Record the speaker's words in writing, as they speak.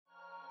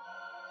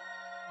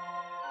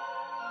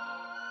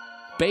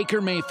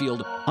Baker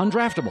Mayfield,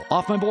 undraftable,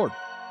 off my board.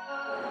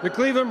 The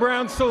Cleveland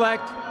Browns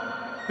select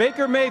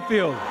Baker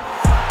Mayfield. What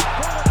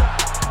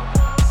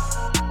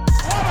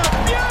a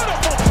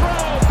beautiful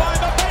throw by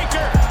the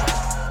Baker!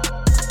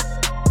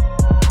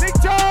 Big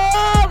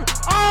Tom!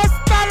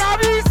 Hasta la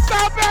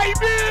vista,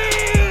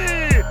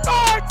 baby!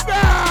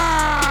 Touchdown!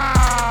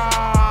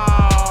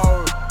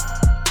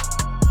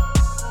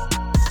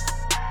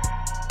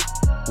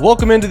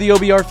 Welcome into the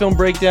OBR Film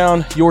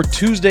Breakdown, your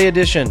Tuesday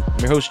edition. I'm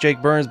your host,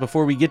 Jake Burns.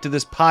 Before we get to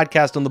this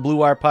podcast on the Blue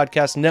Wire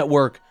Podcast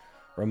Network,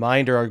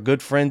 reminder, our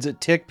good friends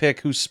at TickPick,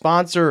 who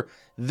sponsor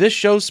this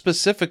show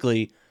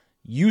specifically,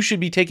 you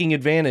should be taking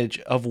advantage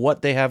of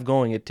what they have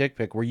going at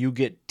TickPick, where you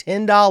get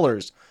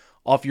 $10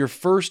 off your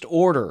first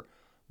order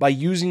by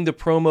using the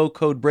promo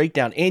code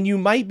BREAKDOWN. And you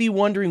might be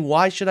wondering,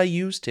 why should I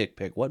use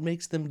TickPick? What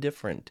makes them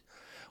different?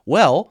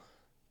 Well,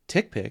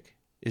 TickPick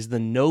is the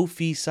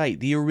no-fee site,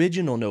 the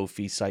original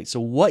no-fee site. So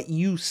what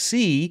you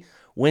see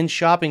when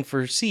shopping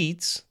for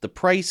seats, the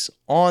price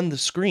on the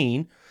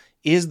screen,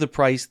 is the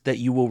price that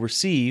you will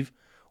receive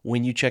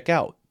when you check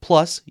out.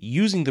 Plus,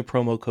 using the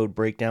promo code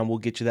BREAKDOWN will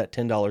get you that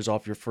 $10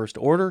 off your first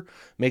order.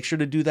 Make sure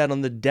to do that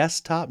on the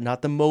desktop,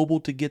 not the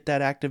mobile, to get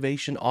that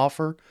activation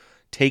offer.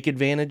 Take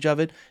advantage of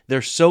it.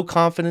 They're so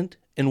confident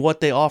in what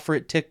they offer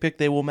at TickPick,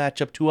 they will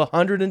match up to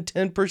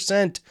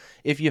 110%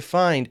 if you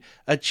find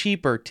a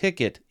cheaper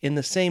ticket in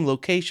the same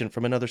location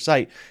from another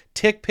site.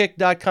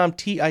 TickPick.com,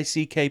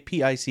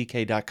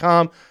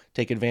 TickPick.com.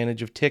 Take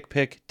advantage of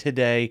TickPick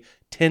today.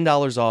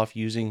 $10 off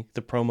using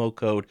the promo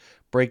code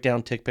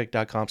BREAKDOWN,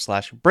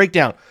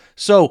 TickPick.com/breakdown.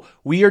 So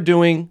we are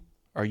doing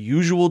our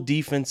usual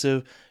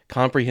defensive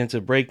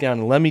comprehensive breakdown.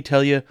 And let me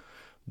tell you,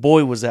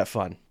 boy, was that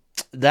fun.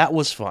 That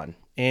was fun.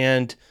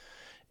 And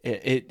put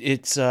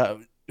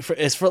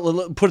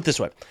it this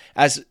way,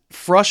 as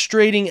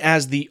frustrating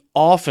as the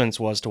offense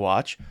was to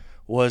watch,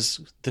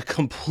 was the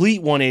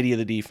complete 180 of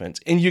the defense.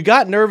 And you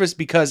got nervous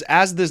because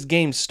as this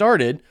game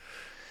started,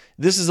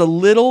 this is a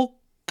little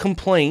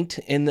complaint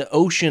in the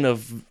ocean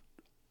of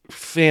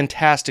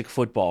fantastic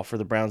football for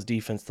the Browns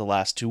defense the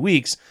last 2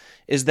 weeks,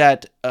 is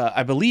that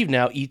I believe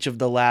now each of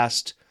the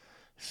last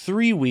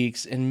 3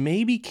 weeks, and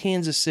maybe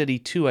Kansas City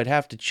too, I'd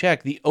have to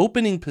check, the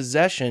opening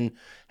possession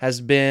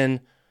has been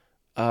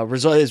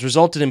has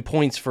resulted in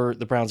points for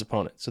the Browns'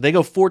 opponent. So they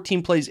go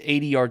 14 plays,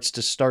 80 yards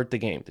to start the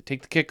game. They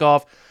take the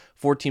kickoff,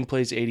 14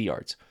 plays, 80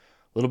 yards.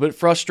 A little bit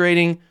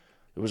frustrating.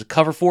 There was a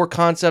cover 4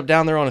 concept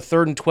down there on a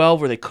 3rd and 12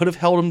 where they could have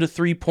held them to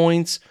 3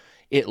 points.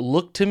 It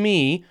looked to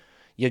me,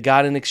 you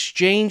got an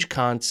exchange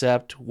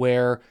concept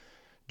where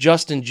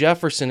Justin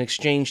Jefferson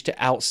exchanged to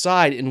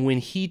outside, and when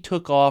he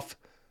took off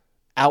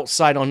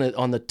outside on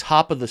the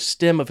top of the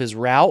stem of his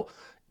route,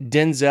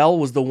 Denzel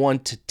was the one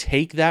to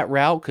take that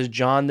route because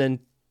John then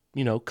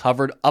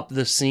covered up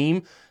the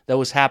seam that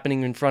was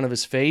happening in front of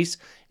his face,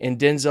 and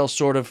Denzel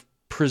sort of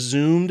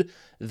presumed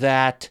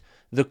that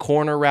the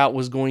corner route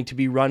was going to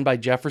be run by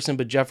Jefferson,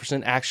 but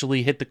Jefferson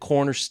actually hit the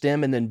corner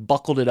stem and then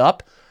buckled it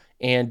up,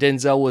 and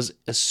Denzel was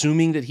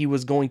assuming that he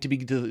was going to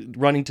be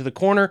running to the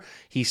corner.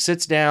 He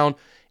sits down.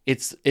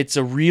 It's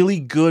a really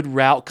good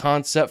route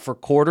concept for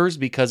quarters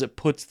because it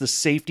puts the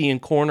safety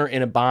and corner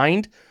in a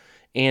bind,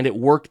 and it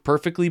worked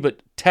perfectly,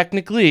 but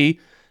technically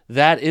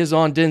that is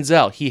on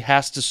Denzel. He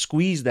has to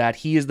squeeze that.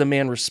 He is the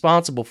man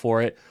responsible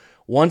for it.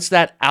 Once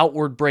that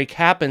outward break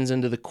happens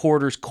into the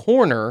quarter's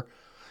corner,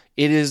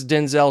 it is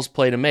Denzel's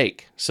play to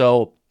make.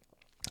 So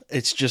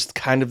it's just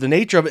kind of the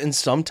nature of it. And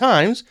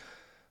sometimes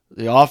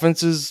the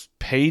offense is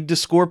paid to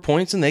score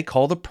points and they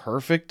call the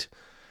perfect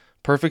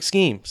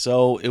scheme.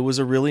 So it was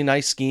a really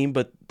nice scheme,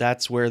 but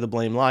that's where the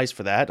blame lies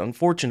for that,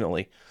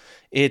 unfortunately.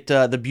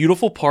 The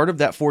beautiful part of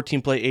that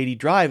 14-play 80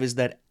 drive is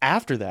that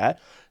after that,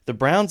 the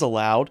Browns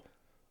allowed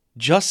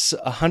just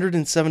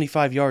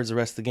 175 yards the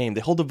rest of the game.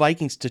 They hold the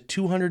Vikings to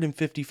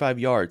 255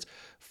 yards,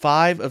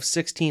 5 of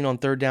 16 on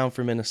 3rd down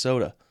for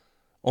Minnesota.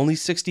 Only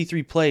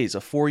 63 plays,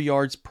 a 4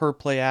 yards per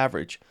play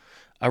average.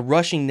 A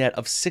rushing net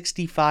of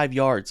 65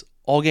 yards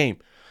all game.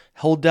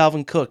 Hold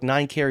Dalvin Cook,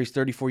 9 carries,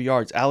 34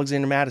 yards.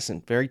 Alexander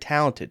Mattison, very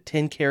talented,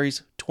 10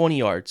 carries, 20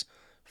 yards.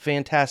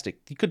 Fantastic.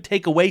 You could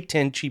take away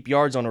 10 cheap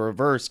yards on a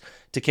reverse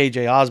to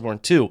KJ Osborne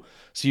too.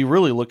 So you're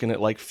really looking at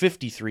like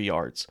 53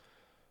 yards.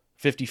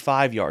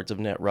 55 yards of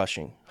net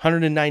rushing,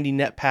 190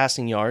 net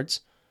passing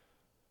yards.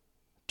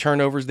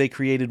 Turnovers, they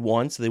created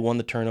 1, so they won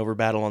the turnover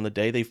battle on the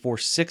day. They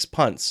forced 6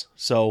 punts.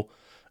 So,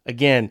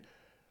 again,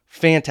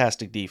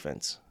 fantastic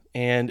defense.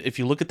 And if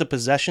you look at the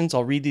possessions,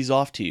 I'll read these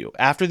off to you.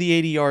 After the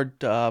 80-yard,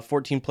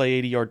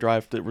 14-play 80-yard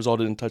drive that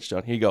resulted in a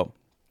touchdown, here you go.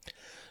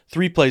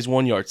 3 plays,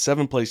 1 yard.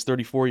 7 plays,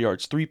 34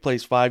 yards. 3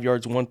 plays, 5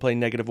 yards. 1 play,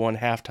 -1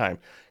 halftime.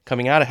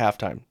 Coming out of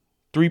halftime,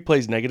 3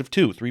 plays,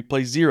 -2. 3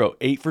 plays, 0.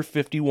 8 for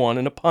 51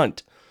 and a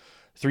punt.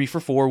 3 for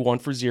 4, 1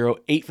 for 0,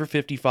 8 for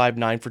 55,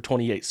 9 for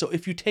 28. So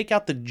if you take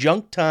out the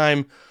junk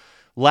time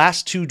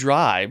last 2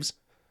 drives,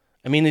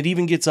 I mean, it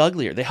even gets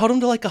uglier. They held them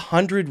to like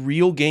 100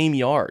 real game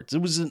yards.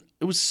 It was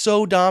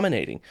so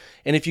dominating.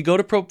 And if you go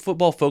to Pro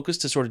Football Focus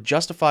to sort of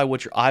justify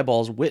what your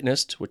eyeballs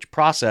witnessed, which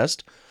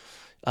processed,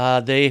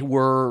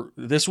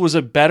 This was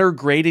a better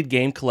graded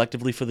game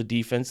collectively for the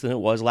defense than it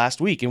was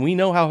last week. And we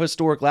know how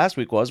historic last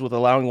week was with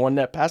allowing one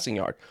net passing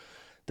yard.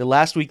 The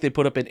last week they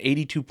put up an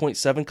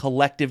 82.7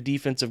 collective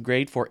defensive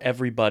grade for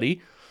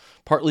everybody,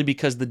 partly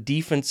because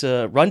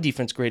the run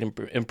defense grade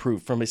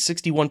improved from a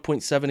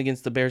 61.7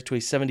 against the Bears to a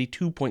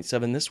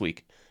 72.7 this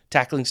week.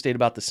 Tackling stayed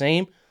about the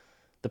same.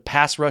 The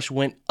pass rush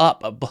went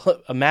up.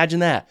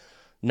 Imagine that.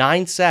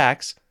 9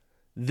 sacks.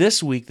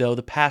 This week, though,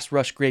 the pass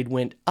rush grade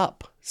went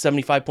up,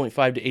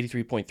 75.5 to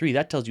 83.3.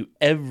 That tells you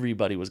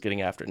everybody was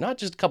getting after it. Not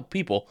just a couple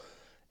people,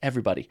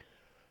 everybody.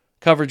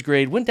 Coverage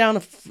grade went down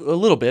a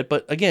little bit,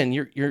 but again,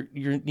 you're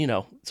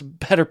it's a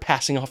better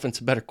passing offense,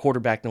 a better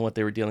quarterback than what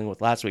they were dealing with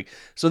last week.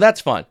 So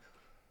that's fun.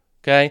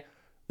 Okay?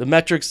 The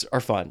metrics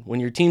are fun. When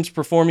your team's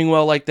performing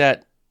well like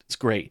that, it's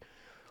great.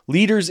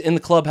 Leaders in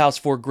the clubhouse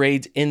for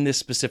grades in this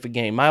specific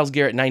game. Myles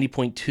Garrett,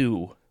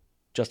 90.2.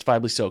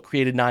 Justifiably so.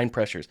 Created 9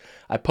 pressures.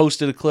 I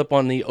posted a clip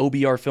on the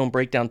OBR Film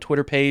Breakdown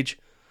Twitter page.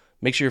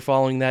 Make sure you're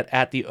following that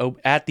at the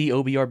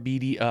OBR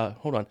BD.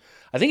 Hold on.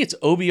 I think it's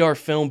OBR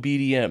Film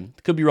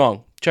BDM. Could be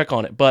wrong. Check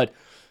on it. But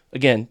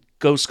again,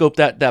 go scope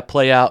that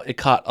play out. It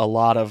caught a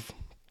lot of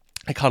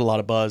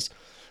buzz.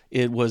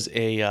 It was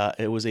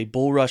a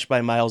bull rush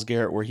by Myles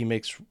Garrett where he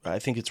makes, I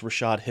think it's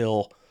Rashad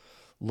Hill,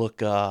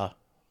 look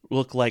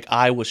like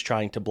I was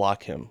trying to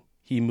block him.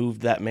 He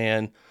moved that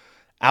man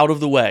out of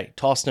the way,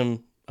 tossed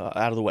him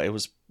out of the way. It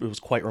was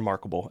quite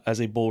remarkable as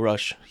a bull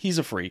rush. He's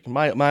a freak.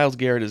 Myles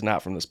Garrett is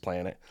not from this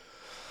planet.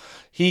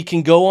 He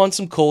can go on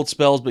some cold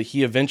spells, but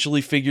he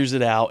eventually figures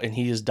it out, and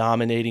he is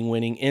dominating,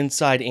 winning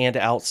inside and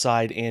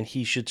outside, and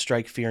he should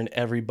strike fear in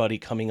everybody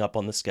coming up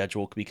on the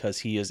schedule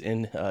because he's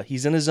in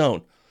his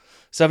zone.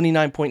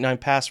 79.9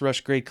 pass rush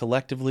grade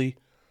collectively,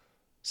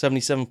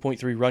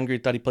 77.3 run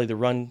grade. Thought he played the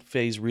run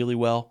phase really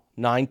well.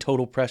 9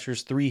 total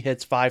pressures, 3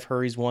 hits, 5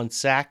 hurries, 1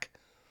 sack,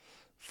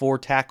 4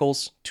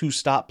 tackles, 2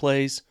 stop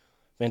plays.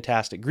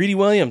 Fantastic. Greedy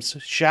Williams,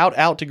 shout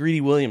out to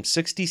Greedy Williams,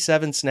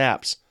 67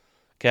 snaps.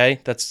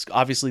 Okay, that's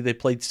obviously they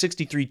played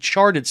 63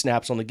 charted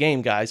snaps on the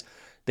game, guys.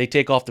 They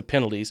take off the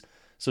penalties.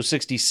 So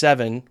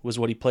 67 was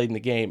what he played in the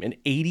game. An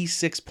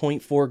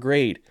 86.4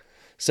 grade,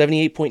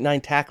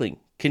 78.9 tackling,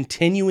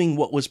 continuing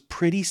what was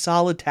pretty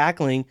solid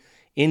tackling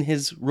in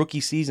his rookie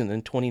season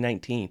in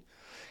 2019.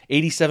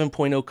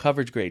 87.0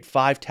 coverage grade,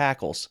 5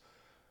 tackles.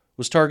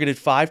 Was targeted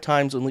 5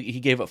 times. He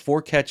gave up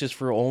 4 catches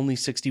for only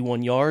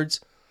 61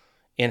 yards.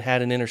 And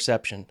had an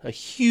interception, a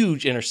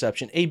huge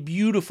interception, a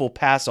beautiful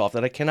pass off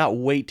that I cannot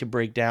wait to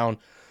break down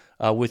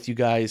with you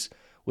guys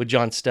with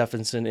John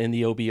Stephenson in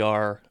the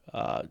OBR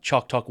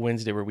Chalk Talk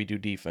Wednesday where we do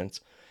defense.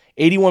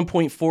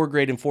 81.4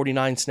 grade and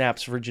 49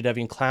 snaps for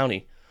Jadeveon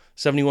Clowney.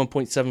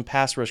 71.7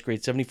 pass rush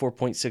grade,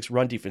 74.6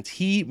 run defense.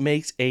 He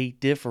makes a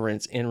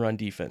difference in run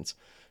defense.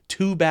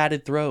 2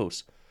 batted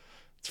throws.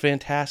 It's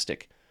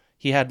fantastic.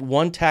 He had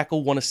 1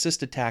 tackle, 1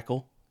 assisted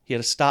tackle. He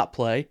had a stop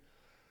play.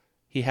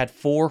 He had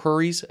 4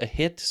 hurries, a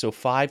hit, so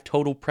 5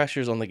 total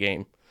pressures on the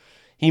game.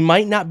 He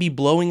might not be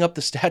blowing up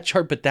the stat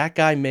chart, but that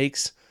guy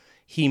makes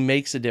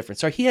a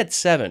difference. Sorry, he had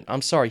 7.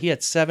 I'm sorry, he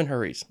had 7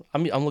 hurries.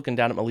 I'm looking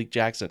down at Malik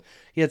Jackson.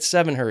 He had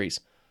 7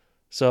 hurries.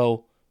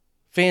 So,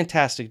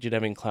 fantastic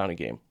Jadeveon Clowney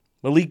game.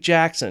 Malik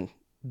Jackson,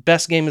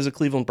 best game as a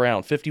Cleveland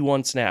Brown,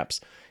 51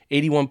 snaps,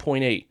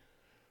 81.8.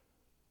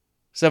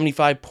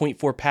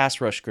 75.4 pass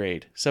rush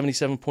grade,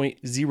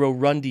 77.0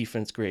 run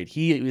defense grade.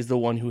 He is the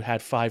one who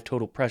had 5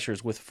 total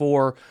pressures with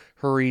 4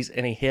 hurries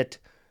and a hit,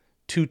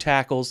 2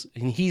 tackles,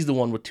 and he's the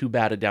one with 2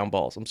 batted down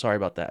balls. I'm sorry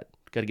about that.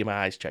 Got to get my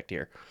eyes checked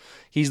here.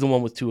 He's the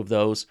one with 2 of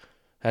those.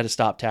 Had a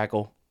stop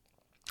tackle.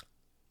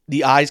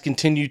 The eyes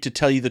continue to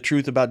tell you the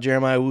truth about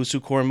Jeremiah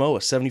Owusu-Koramoah,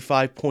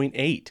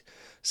 75.8,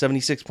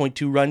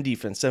 76.2 run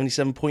defense,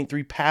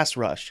 77.3 pass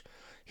rush.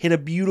 Hit a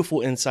beautiful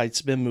inside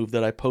spin move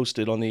that I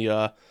posted on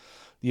the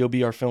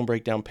OBR Film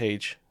Breakdown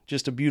page.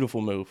 Just a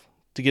beautiful move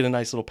to get a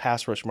nice little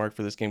pass rush mark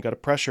for this game. Got a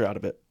pressure out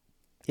of it.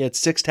 He had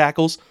 6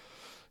 tackles.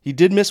 He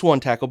did miss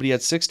 1 tackle, but he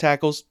had 6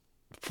 tackles,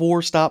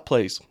 4 stop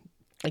plays.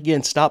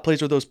 Again, stop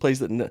plays are those plays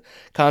that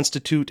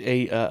constitute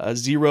a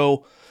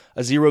zero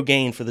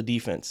gain for the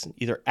defense,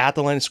 either at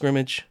the line of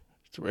scrimmage.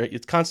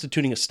 It's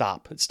constituting a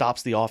stop. It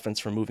stops the offense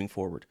from moving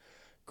forward.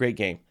 Great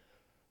game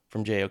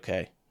from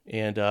JOK.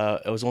 And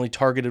it was only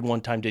targeted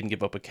 1 time, didn't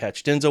give up a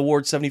catch. Denzel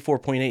Ward,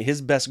 74.8,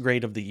 his best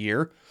grade of the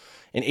year.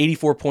 And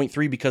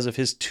 84.3 because of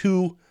his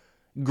 2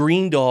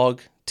 green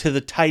dog to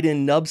the tight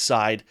end nub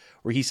side,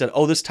 where he said,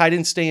 this tight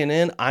end's staying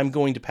in, I'm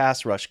going to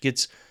pass rush.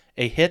 Gets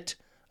a hit,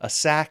 a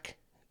sack,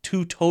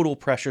 2 total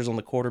pressures on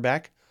the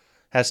quarterback.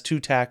 Has 2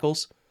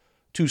 tackles,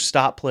 2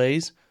 stop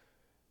plays.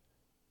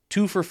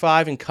 2 for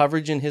 5 in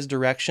coverage in his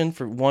direction,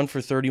 for 1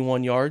 for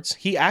 31 yards.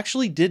 He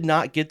actually did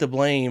not get the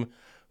blame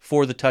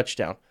for the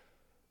touchdown.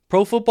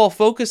 Pro Football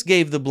Focus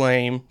gave the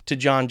blame to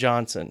John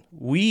Johnson.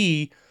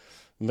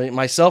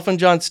 Myself and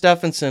John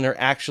Stephenson are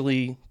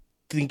actually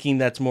thinking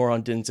that's more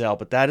on Denzel,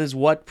 but that is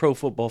what Pro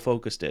Football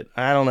Focus did.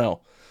 I don't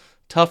know.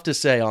 Tough to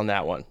say on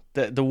that one.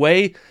 The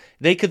way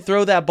they could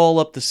throw that ball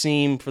up the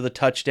seam for the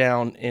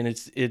touchdown, and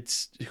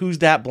it's who's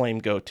that blame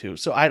go to?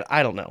 So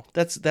I don't know.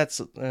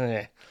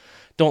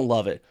 Don't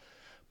love it.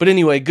 But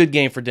anyway, good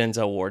game for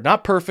Denzel Ward.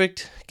 Not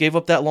perfect. Gave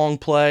up that long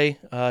play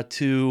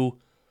to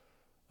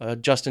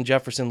Justin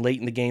Jefferson late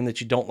in the game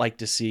that you don't like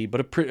to see, but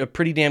a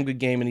pretty damn good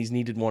game, and he's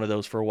needed one of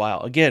those for a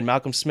while. Again,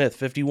 Malcolm Smith,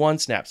 51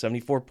 snaps,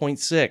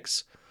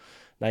 74.6.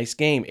 Nice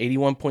game.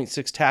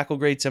 81.6 tackle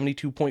grade,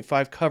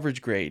 72.5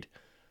 coverage grade.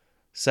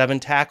 7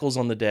 tackles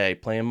on the day,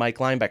 playing Mike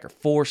linebacker.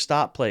 4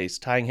 stop plays,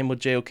 tying him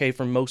with JOK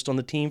for most on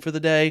the team for the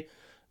day.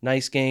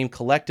 Nice game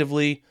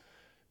collectively.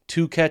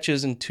 2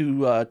 catches and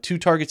 2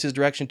 targets his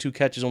direction, 2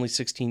 catches, only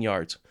 16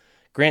 yards.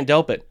 Grant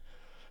Delpit,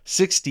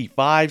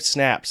 65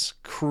 snaps,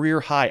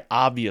 career high,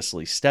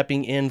 obviously,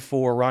 stepping in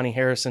for Ronnie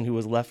Harrison, who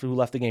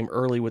left the game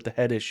early with the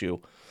head issue.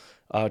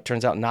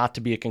 Turns out not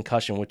to be a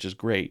concussion, which is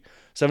great.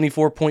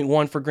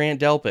 74.1 for Grant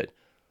Delpit,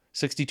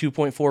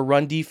 62.4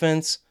 run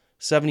defense,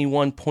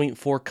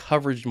 71.4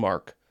 coverage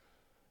mark.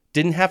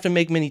 Didn't have to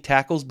make many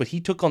tackles, but he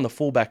took on the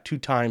fullback 2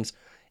 times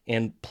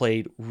and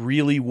played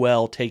really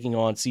well, taking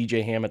on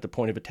C.J. Ham at the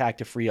point of attack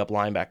to free up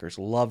linebackers.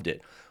 Loved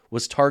it.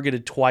 Was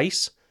targeted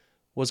twice,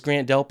 was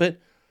Grant Delpit.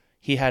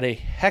 He had a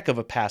heck of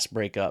a pass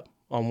breakup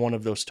on one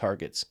of those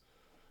targets.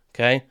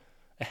 Okay?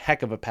 A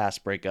heck of a pass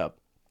breakup.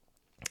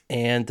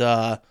 And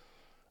a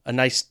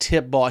nice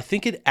tip ball. I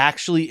think it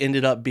actually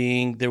ended up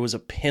being, there was a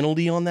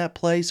penalty on that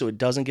play, so it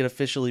doesn't get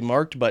officially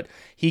marked, but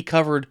he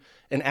covered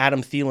an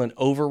Adam Thielen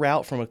over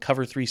route from a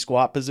cover 3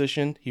 squat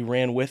position. He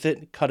ran with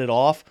it, cut it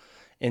off,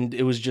 and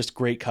it was just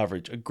great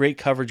coverage. A great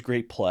coverage,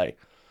 great play.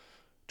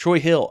 Troy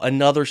Hill,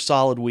 another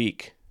solid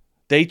week.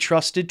 They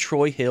trusted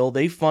Troy Hill.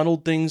 They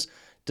funneled things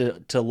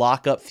to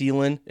lock up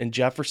Thielen and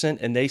Jefferson,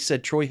 and they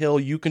said, Troy Hill,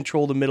 you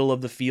control the middle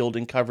of the field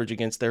in coverage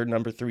against their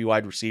number 3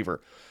 wide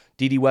receiver.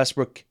 D.D.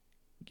 Westbrook,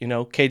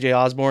 KJ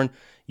Osborne,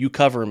 you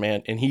cover him,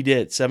 man. And he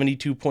did.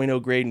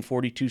 72.0 grade in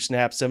 42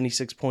 snaps,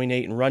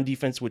 76.8 in run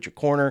defense, which a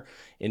corner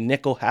in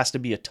nickel has to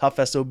be a tough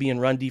SOB in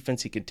run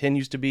defense. He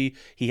continues to be.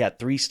 He had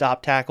 3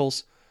 stop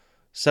tackles,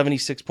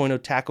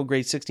 76.0 tackle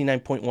grade,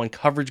 69.1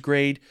 coverage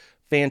grade.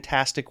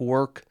 Fantastic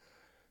work.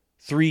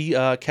 3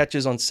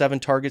 catches on 7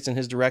 targets in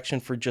his direction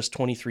for just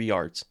 23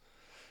 yards.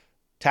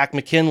 Tack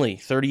McKinley,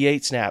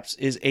 38 snaps,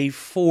 is a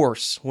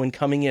force when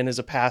coming in as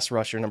a pass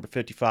rusher. Number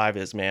 55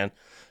 is, man.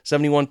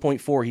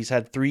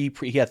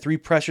 71.4. He had 3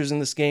 pressures in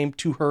this game,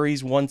 2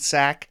 hurries, 1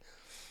 sack.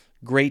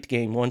 Great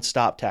game, 1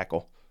 stop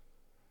tackle.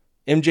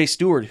 MJ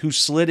Stewart, who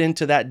slid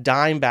into that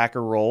dime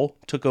backer role,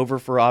 took over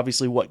for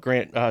obviously what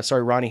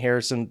Ronnie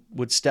Harrison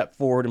would step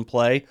forward and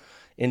play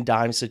in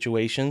dime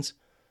situations.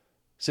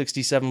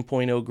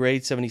 67.0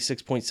 grade,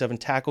 76.7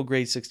 tackle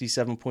grade,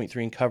 67.3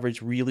 in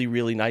coverage. Really,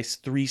 really nice.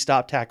 3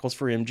 stop tackles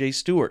for MJ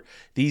Stewart.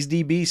 These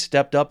DBs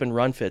stepped up in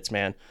run fits,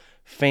 man.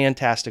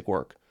 Fantastic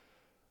work.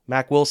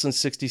 Mac Wilson,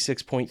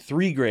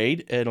 66.3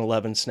 grade at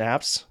 11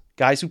 snaps.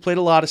 Guys who played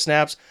a lot of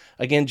snaps.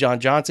 Again, John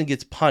Johnson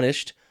gets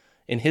punished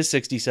in his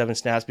 67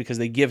 snaps because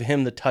they give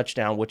him the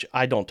touchdown, which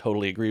I don't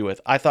totally agree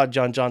with. I thought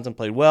John Johnson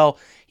played well.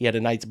 He had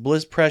a nice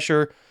blitz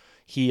pressure.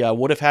 He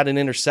would have had an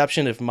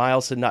interception if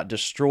Miles had not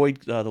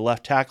destroyed the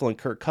left tackle and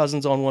Kirk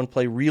Cousins on one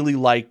play. Really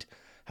liked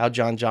how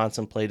John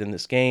Johnson played in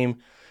this game.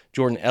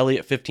 Jordan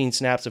Elliott, 15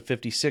 snaps at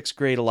 56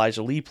 grade.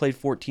 Elijah Lee played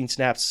 14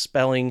 snaps,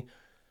 spelling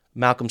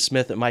Malcolm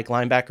Smith at Mike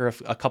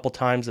linebacker a couple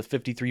times at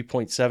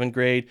 53.7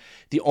 grade.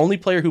 The only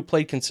player who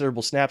played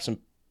considerable snaps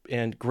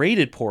and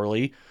graded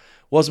poorly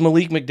was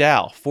Malik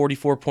McDowell,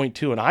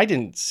 44.2, and I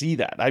didn't see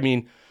that. I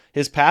mean,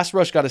 his pass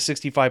rush got a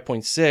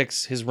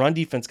 65.6. His run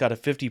defense got a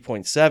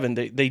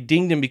 50.7. They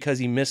dinged him because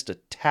he missed a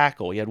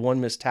tackle. He had 1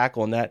 missed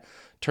tackle, and that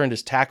turned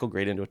his tackle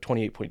grade into a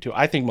 28.2.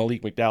 I think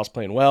Malik McDowell's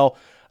playing well.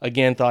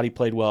 Again, thought he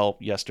played well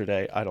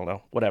yesterday. I don't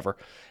know. Whatever.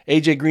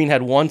 AJ Green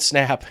had 1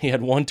 snap. He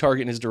had 1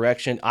 target in his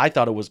direction. I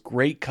thought it was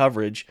great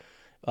coverage,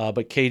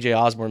 but KJ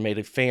Osborne made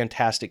a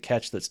fantastic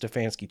catch that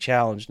Stefanski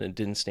challenged and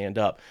didn't stand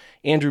up.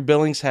 Andrew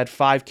Billings had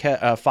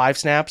 5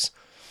 snaps.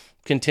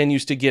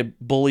 Continues to get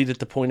bullied at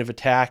the point of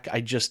attack. I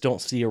just don't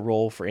see a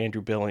role for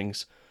Andrew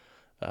Billings.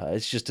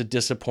 It's just a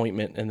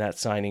disappointment in that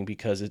signing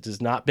because it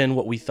has not been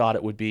what we thought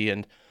it would be,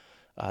 and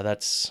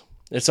it's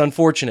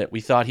unfortunate.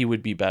 We thought he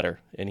would be better,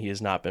 and he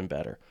has not been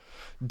better.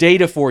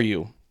 Data for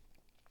you.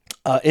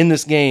 In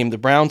this game, the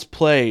Browns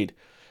played.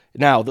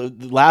 Now, the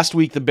last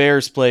week, the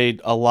Bears played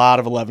a lot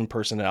of 11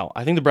 personnel.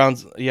 I think the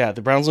Browns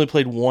only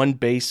played 1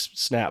 base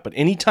snap, but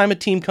anytime a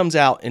team comes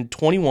out in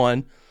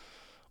 21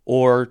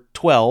 or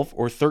 12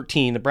 or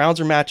 13, the Browns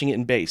are matching it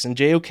in base. And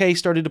JOK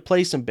started to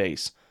play some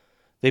base.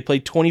 They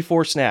played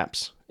 24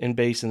 snaps in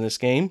base in this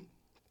game.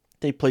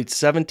 They played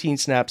 17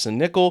 snaps in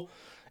nickel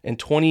and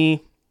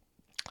 22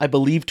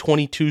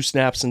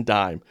 snaps in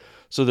dime.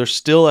 So they're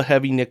still a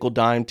heavy nickel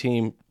dime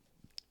team.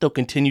 They'll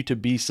continue to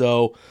be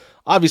so.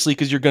 Obviously,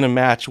 because you're going to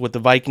match what the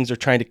Vikings are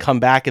trying to come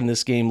back in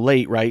this game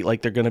late, right?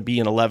 Like they're going to be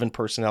in 11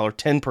 personnel or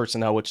 10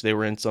 personnel, which they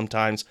were in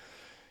sometimes.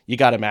 You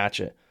got to match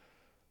it.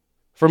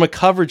 From a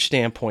coverage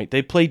standpoint,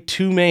 they played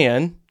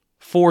 2-man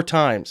 4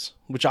 times,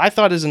 which I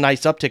thought is a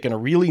nice uptick and a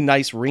really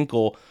nice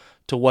wrinkle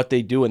to what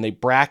they do, and they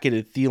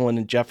bracketed Thielen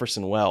and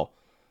Jefferson well.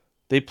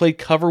 They played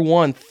cover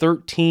 1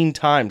 13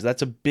 times.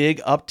 That's a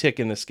big uptick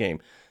in this game.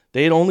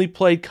 They had only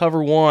played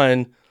cover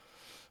 1.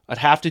 I'd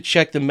have to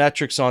check the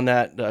metrics on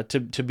that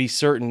to be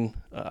certain.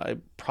 I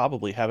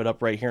probably have it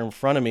up right here in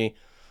front of me.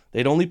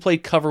 They'd only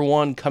played cover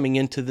 1 coming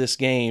into this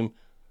game.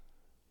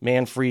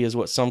 Man free is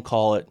what some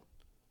call it.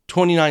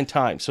 29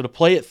 times. So to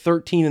play it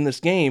 13 in this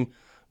game,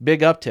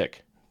 big uptick.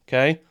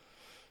 Okay.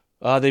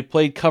 They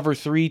played cover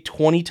 3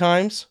 20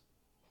 times.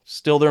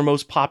 Still their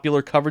most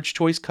popular coverage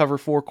choice. Cover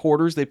 4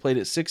 quarters. They played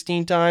it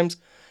 16 times.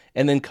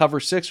 And then cover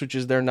 6, which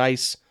is their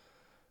nice,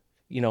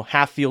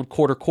 half field,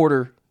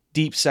 quarter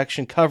deep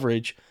section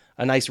coverage.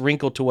 A nice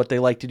wrinkle to what they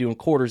like to do in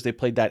quarters. They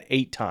played that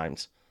 8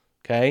 times.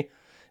 Okay.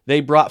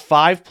 They brought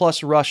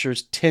 5+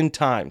 rushers 10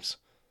 times.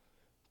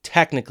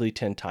 Technically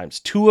 10 times.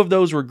 2 of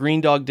those were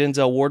Green Dog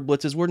Denzel Ward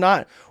blitzes,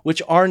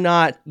 which are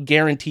not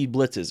guaranteed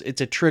blitzes.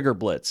 It's a trigger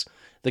blitz.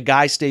 The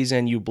guy stays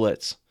in, you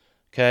blitz.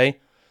 Okay?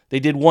 They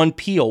did 1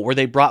 peel where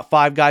they brought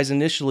 5 guys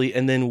initially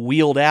and then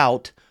wheeled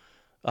out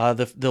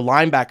the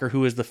linebacker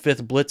who is the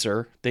 5th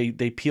blitzer.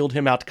 They peeled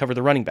him out to cover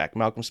the running back.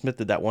 Malcolm Smith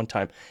did that one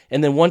time.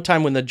 And then one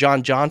time when the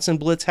John Johnson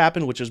blitz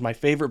happened, which was my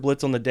favorite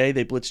blitz on the day,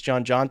 they blitzed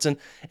John Johnson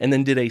and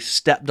then did a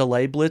step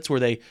delay blitz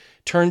where they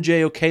turned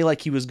JOK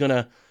like he was going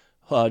to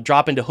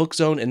drop into hook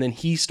zone, and then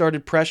he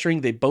started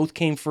pressuring. They both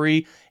came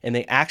free, and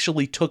they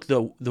actually took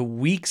the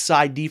weak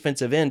side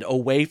defensive end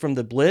away from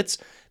the blitz.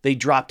 They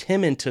dropped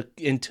him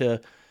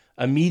into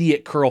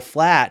immediate curl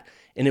flat,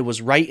 and it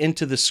was right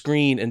into the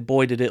screen, and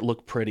boy, did it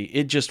look pretty.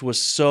 It just was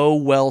so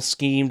well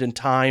schemed and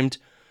timed.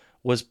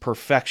 Was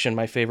perfection,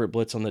 my favorite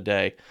blitz on the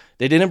day.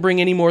 They didn't bring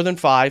any more than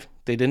 5.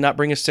 They did not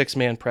bring a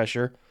 6-man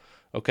pressure,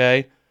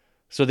 okay?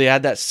 So they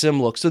had that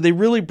sim look. So they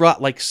really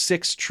brought like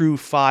 6 true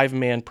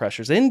 5-man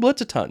pressures. They didn't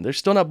blitz a ton. They're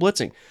still not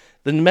blitzing.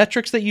 The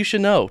metrics that you should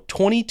know,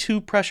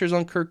 22 pressures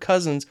on Kirk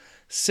Cousins,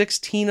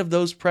 16 of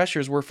those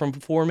pressures were from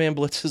 4-man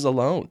blitzes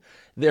alone.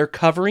 They're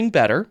covering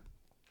better,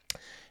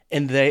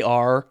 and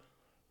they're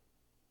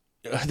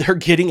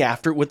getting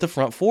after it with the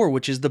front 4,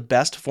 which is the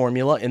best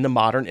formula in the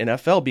modern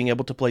NFL, being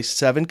able to play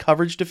 7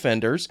 coverage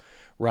defenders,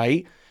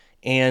 right?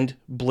 And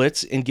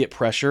blitz and get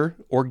pressure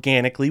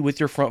organically with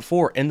your front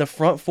 4. And the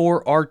front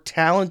 4 are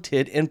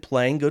talented in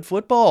playing good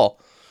football.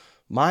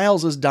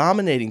 Miles is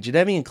dominating.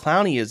 Jadeveon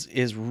Clowney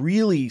is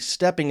really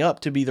stepping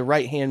up to be the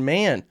right-hand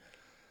man.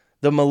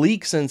 The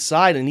Malik's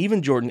inside, and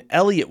even Jordan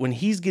Elliott when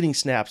he's getting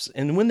snaps.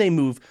 And when they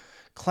move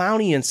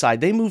Clowney inside,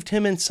 they moved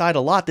him inside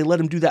a lot. They let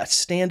him do that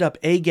stand-up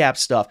A-gap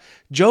stuff.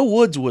 Joe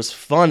Woods was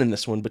fun in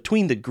this one.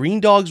 Between the green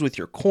dogs with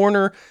your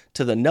corner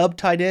to the nub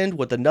tight end,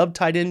 what the nub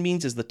tight end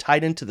means is the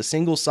tight end to the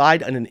single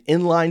side in an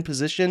inline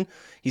position.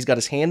 He's got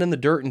his hand in the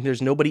dirt and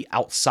there's nobody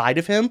outside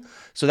of him.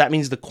 So that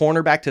means the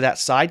cornerback to that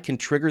side can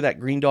trigger that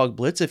green dog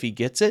blitz if he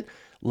gets it.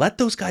 Let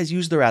those guys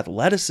use their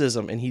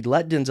athleticism, and he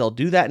let Denzel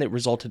do that, and it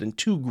resulted in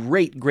 2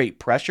 great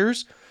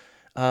pressures.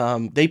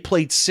 They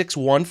played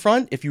 6-1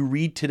 front. If you're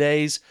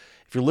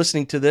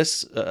listening to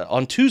this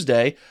on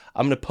Tuesday,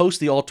 I'm going to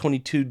post the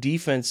All-22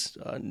 defense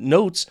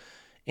notes,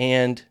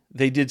 and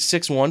they did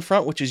 6-1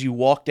 front, which is you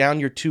walk down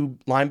your 2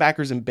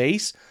 linebackers in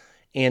base,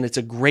 and it's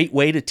a great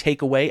way to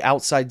take away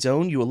outside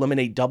zone. You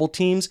eliminate double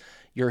teams.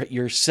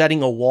 You're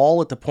setting a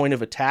wall at the point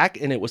of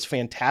attack, and it was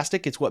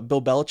fantastic. It's what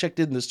Bill Belichick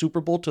did in the Super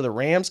Bowl to the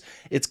Rams.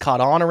 It's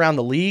caught on around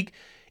the league,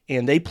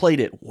 and they played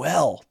it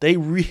well. They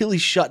really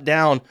shut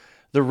down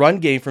the run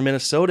game for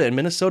Minnesota, and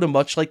Minnesota,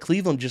 much like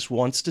Cleveland, just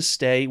wants to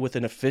stay with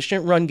an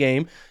efficient run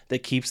game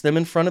that keeps them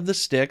in front of the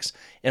sticks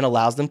and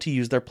allows them to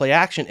use their play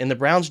action, and the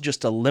Browns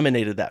just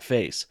eliminated that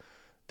phase.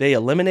 They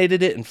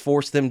eliminated it and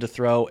forced them to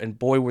throw, and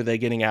boy, were they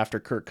getting after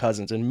Kirk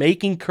Cousins. And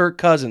making Kirk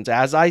Cousins,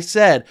 as I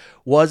said,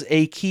 was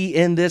a key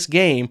in this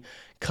game,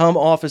 come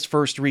off his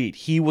first read.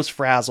 He was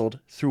frazzled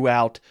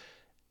throughout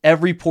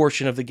every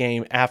portion of the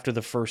game after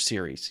the first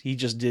series. He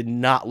just did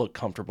not look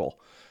comfortable.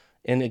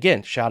 And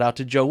again, shout out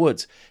to Joe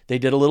Woods. They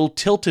did a little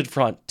tilted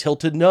front,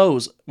 tilted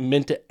nose,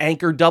 meant to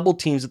anchor double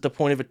teams at the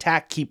point of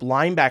attack, keep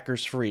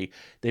linebackers free.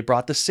 They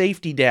brought the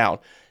safety down.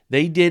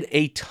 They did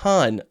a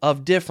ton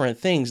of different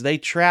things. They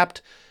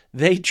trapped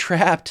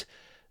the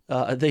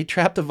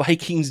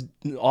Vikings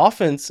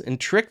offense and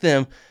tricked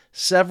them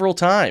several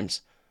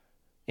times.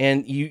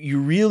 And you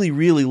really,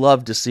 really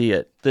love to see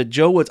it. That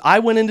Joe Woods, I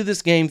went into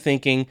this game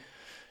thinking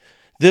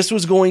this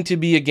was going to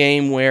be a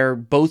game where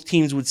both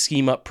teams would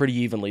scheme up pretty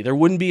evenly. There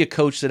wouldn't be a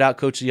coach that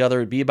outcoached the other.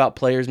 It'd be about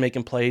players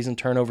making plays and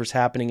turnovers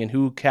happening and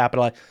who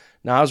capitalized.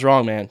 No, I was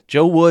wrong, man.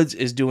 Joe Woods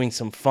is doing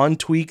some fun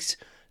tweaks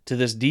to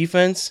this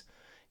defense.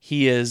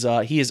 He is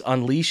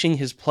unleashing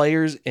his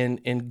players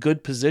in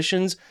good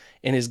positions,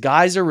 and his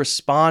guys are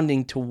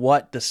responding to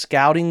what the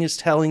scouting is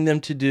telling them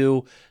to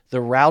do,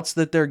 the routes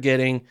that they're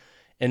getting.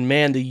 And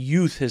man, the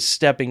youth is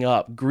stepping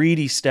up.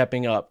 Greedy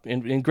stepping up.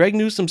 And Greg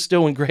Newsome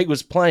still, when Greg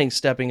was playing,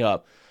 stepping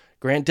up.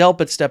 Grant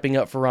Delpit stepping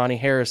up for Ronnie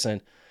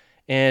Harrison.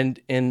 And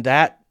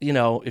that,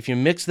 if you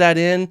mix that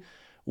in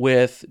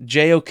with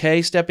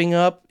JOK stepping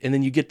up, and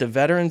then you get the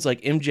veterans like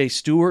MJ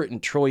Stewart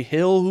and Troy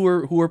Hill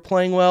who are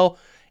playing well,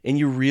 and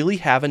you really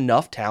have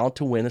enough talent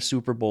to win a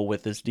Super Bowl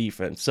with this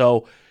defense.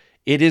 So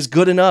it is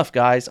good enough,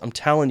 guys. I'm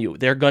telling you,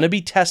 they're going to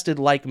be tested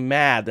like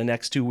mad the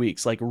next 2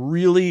 weeks, like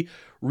really,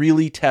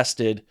 really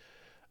tested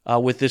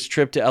with this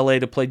trip to LA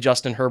to play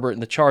Justin Herbert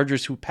and the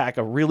Chargers, who pack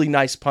a really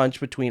nice punch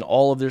between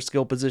all of their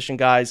skill position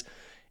guys,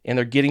 and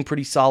they're getting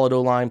pretty solid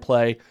O-line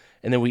play.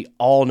 And then we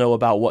all know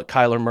about what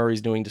Kyler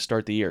Murray's doing to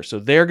start the year. So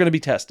they're going to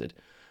be tested.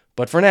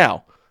 But for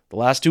now, the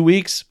last 2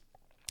 weeks,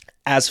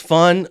 as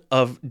fun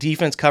of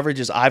defense coverage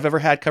as I've ever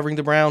had covering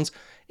the Browns,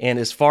 and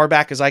as far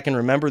back as I can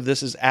remember,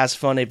 this is as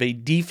fun of a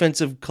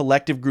defensive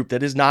collective group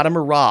that is not a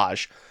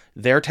mirage.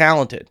 They're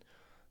talented.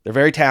 They're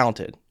very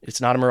talented.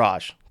 It's not a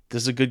mirage.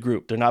 This is a good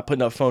group. They're not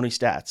putting up phony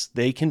stats.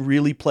 They can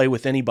really play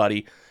with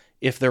anybody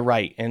if they're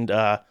right. And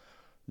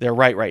they're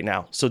right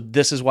now. So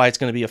this is why it's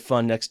going to be a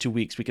fun next 2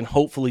 weeks. We can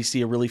hopefully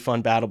see a really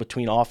fun battle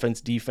between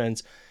offense,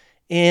 defense,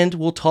 and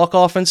we'll talk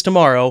offense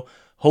tomorrow.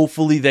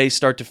 Hopefully they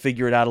start to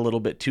figure it out a little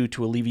bit too,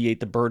 to alleviate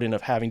the burden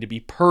of having to be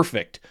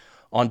perfect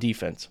on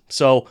defense.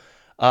 So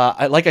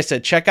like I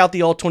said, check out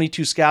the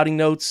All-22 scouting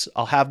notes.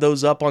 I'll have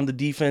those up on the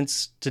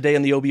defense today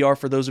on the OBR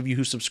for those of you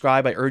who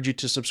subscribe. I urge you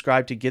to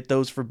subscribe to get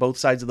those for both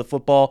sides of the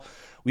football.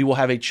 We will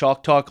have a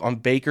Chalk Talk on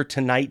Baker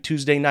tonight,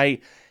 Tuesday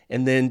night,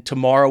 and then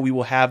tomorrow we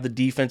will have the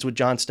defense with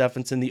John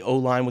Stephenson, the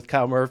O-line with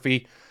Kyle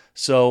Murphy.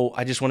 So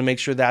I just want to make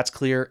sure that's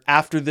clear.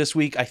 After this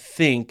week, I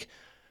think,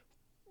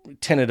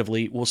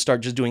 tentatively, we'll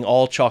start just doing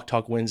all Chalk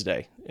Talk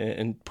Wednesday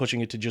and pushing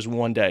it to just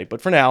one day.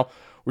 But for now,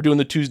 we're doing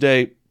the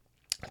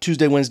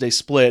Tuesday-Wednesday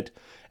split,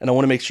 and I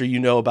want to make sure you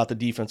know about the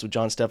defense with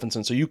John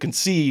Stephenson so you can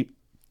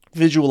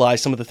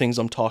visualize some of the things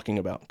I'm talking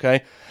about,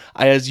 okay?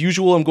 As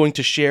usual, I'm going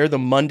to share the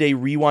Monday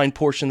Rewind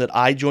portion that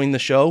I joined the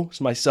show. It's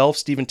myself,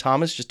 Stephen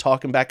Thomas, just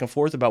talking back and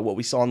forth about what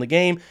we saw in the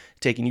game,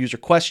 taking user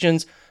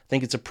questions. I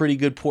think it's a pretty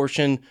good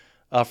portion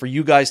for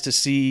you guys to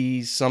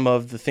see some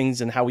of the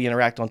things and how we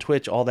interact on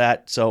Twitch, all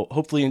that. So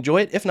hopefully you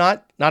enjoy it. If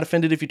not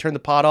offended if you turn the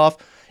pod off.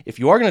 If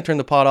you are going to turn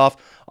the pod off,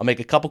 I'll make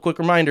a couple quick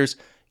reminders.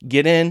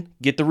 Get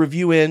the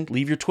review in,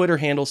 leave your Twitter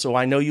handle so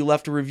I know you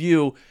left a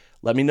review.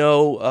 Let me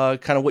know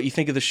kind of what you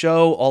think of the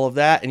show, all of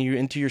that, and you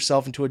enter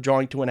yourself into a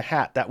drawing to win a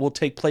hat. That will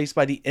take place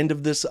by the end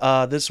of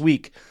this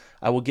week.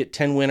 I will get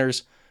 10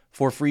 winners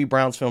for free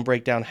Browns Film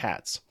Breakdown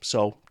hats.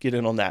 So get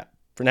in on that.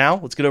 For now,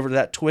 let's get over to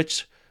that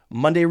Twitch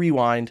Monday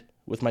Rewind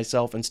with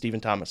myself and Stephen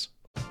Thomas.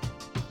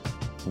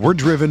 We're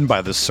driven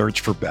by the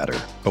search for better.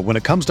 But when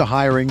it comes to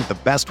hiring, the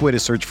best way to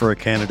search for a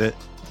candidate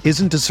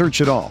isn't to search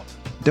at all.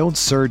 Don't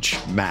search,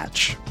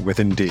 match with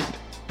Indeed.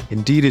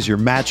 Indeed is your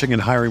matching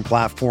and hiring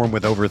platform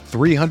with over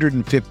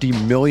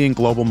 350 million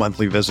global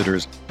monthly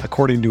visitors,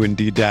 according to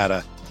Indeed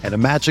data, and a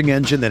matching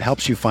engine that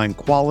helps you find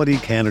quality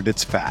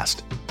candidates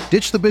fast.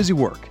 Ditch the busy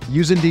work.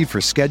 Use Indeed for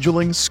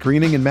scheduling,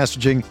 screening, and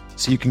messaging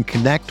so you can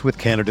connect with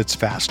candidates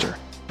faster.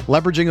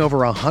 Leveraging over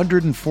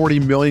 140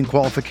 million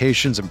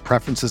qualifications and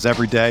preferences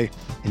every day,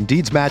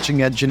 Indeed's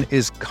matching engine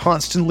is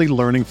constantly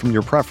learning from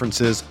your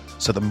preferences,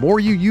 so the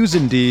more you use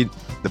Indeed,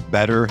 the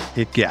better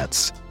it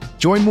gets.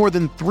 Join more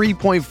than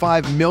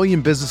 3.5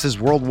 million businesses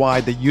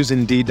worldwide that use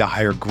Indeed to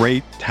hire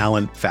great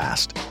talent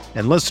fast.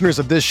 And listeners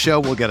of this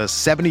show will get a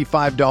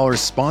 $75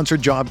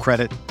 sponsored job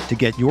credit to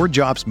get your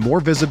jobs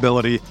more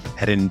visibility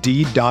at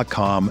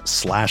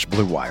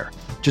Indeed.com/Blue Wire.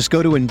 Just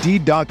go to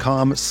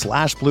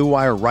Indeed.com/Blue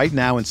Wire right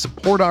now and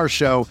support our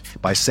show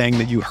by saying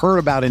that you heard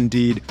about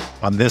Indeed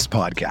on this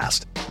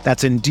podcast.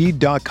 That's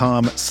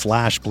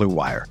Indeed.com/Blue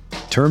Wire.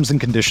 Terms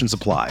and conditions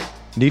apply.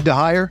 Need to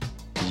hire?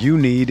 You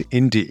need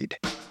Indeed.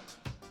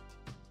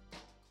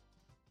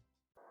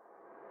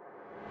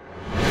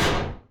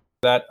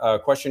 That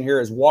question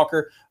here is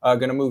Walker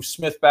going to move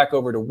Smith back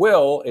over to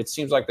Will? It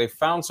seems like they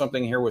found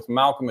something here with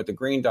Malcolm at the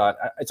green dot.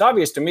 It's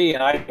obvious to me,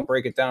 and I don't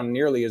break it down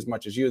nearly as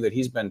much as you, that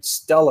he's been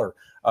stellar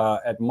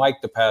at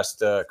Mike the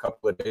past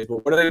couple of days.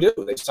 But what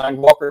do? They signed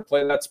Walker to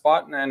play that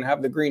spot and then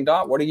have the green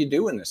dot. What do you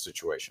do in this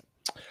situation?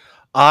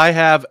 I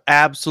have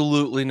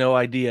absolutely no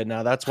idea.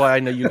 Now, that's why I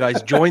know you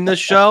guys join this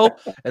show,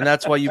 and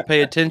that's why you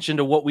pay attention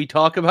to what we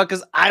talk about,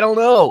 because I don't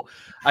know.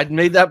 I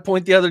made that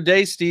point the other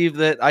day, Steve,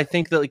 that I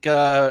think that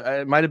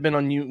it might have been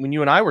on you when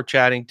you and I were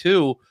chatting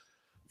too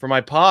for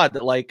my pod,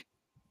 that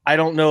I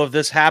don't know if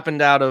this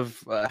happened out of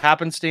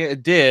happenstance.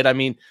 It did. I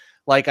mean,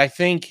 I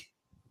think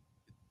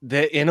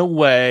that in a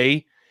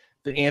way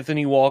the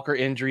Anthony Walker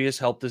injury has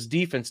helped this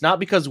defense, not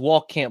because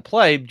Walk can't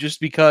play, just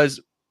because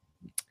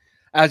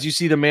as you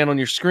see the man on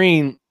your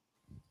screen,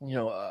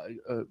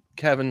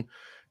 Malcolm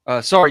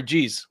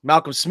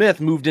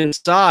Smith moved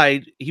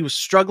inside. He was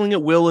struggling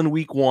at will in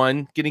week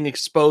 1, getting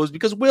exposed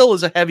because Will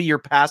is a heavier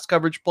pass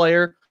coverage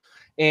player.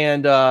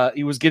 And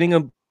he was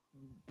getting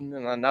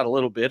not a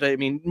little bit. I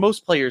mean,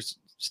 most players,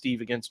 Steve,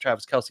 against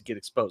Travis Kelce get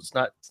exposed.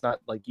 It's not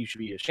like you should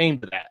be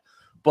ashamed of that.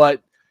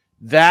 But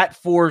that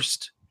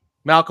forced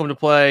Malcolm to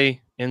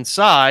play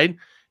inside,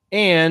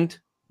 and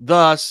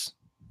thus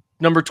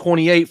number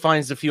 28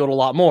 finds the field a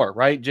lot more,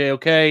 right?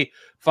 JOK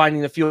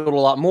finding the field a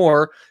lot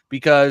more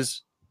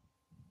because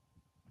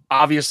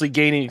obviously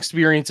gaining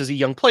experience as a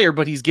young player,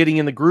 but he's getting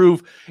in the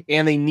groove,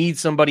 and they need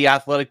somebody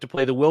athletic to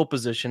play the will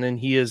position, and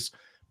he has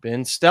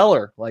been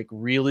stellar, like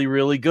really,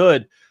 really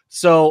good.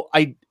 So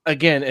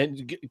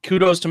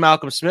kudos to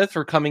Malcolm Smith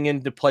for coming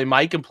in to play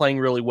Mike and playing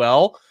really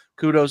well.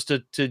 Kudos to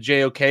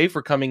JOK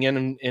for coming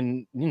in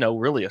and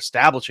really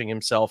establishing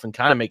himself and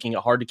kind of making it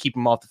hard to keep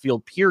him off the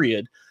field,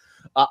 period.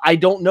 I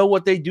don't know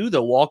what they do,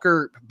 though.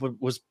 Walker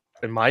was,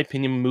 in my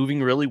opinion,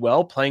 moving really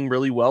well, playing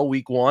really well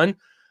week one.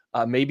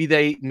 Maybe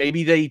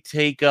they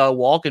take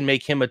Walk and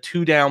make him a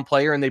 2-down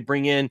player, and they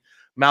bring in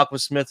Malcolm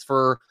Smith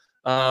for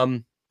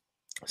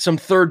some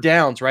third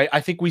downs, right?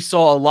 I think we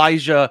saw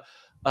Elijah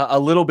a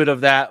little bit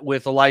of that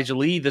with Elijah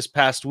Lee this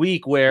past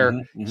week, where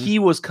he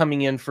was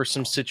coming in for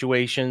some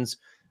situations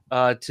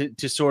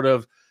to sort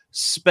of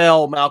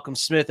spell Malcolm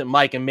Smith and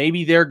Mike, and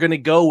maybe they're going to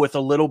go with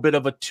a little bit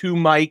of a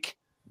 2-Mike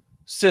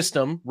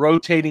system,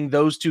 rotating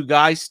those two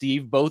guys,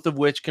 Steve, both of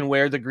which can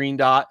wear the green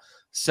dot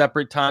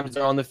separate times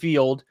on the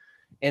field,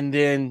 and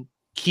then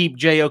keep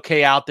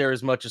JOK out there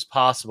as much as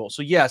possible.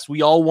 So yes,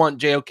 we all want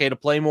JOK to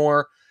play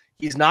more.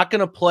 He's not going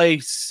to play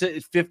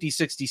 50,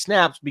 60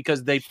 snaps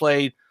because they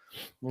played.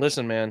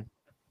 Listen, man,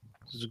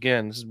 this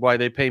is why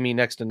they pay me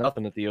next to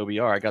nothing at the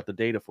OBR. I got the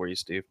data for you,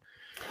 Steve.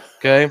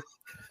 Okay.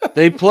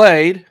 They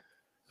played,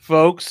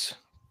 folks.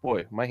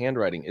 Boy, my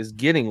handwriting is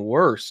getting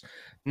worse.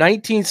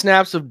 19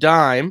 snaps of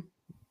dime.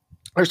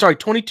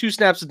 22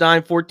 snaps of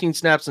dime, 14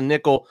 snaps of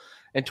nickel,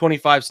 and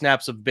 25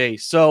 snaps of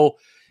base. So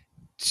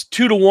it's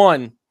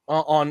 2-1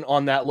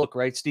 on that look,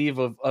 right, Steve?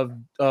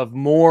 Of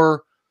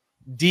more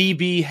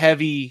DB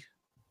heavy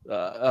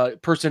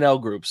personnel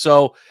group.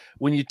 So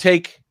when you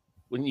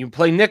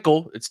play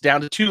nickel, it's down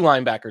to 2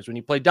 linebackers. When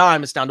you play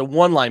dime, it's down to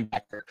 1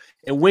 linebacker.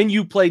 And when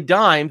you play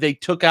dime, they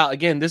took out,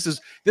 again, this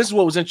is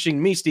what was interesting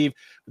to me, Steve.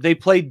 They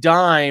played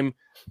dime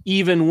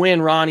even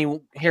when Ronnie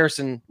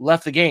Harrison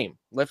left the game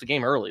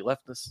early.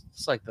 This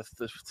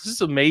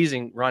is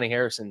amazing. Ronnie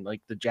Harrison,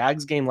 like the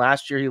Jags game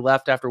last year, he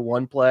left after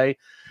 1 play.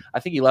 I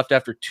think he left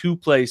after 2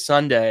 plays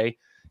Sunday.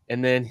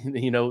 And then,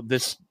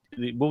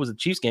 what was the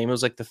Chiefs game? It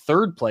was like the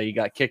 3rd play he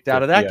got kicked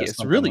out of that game.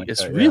 It's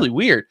really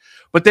weird.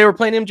 But they were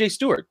playing MJ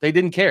Stewart. They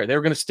didn't care. They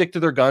were going to stick to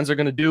their guns. They're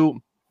going to do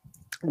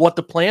what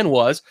the plan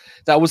was.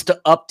 That was to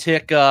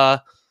uptick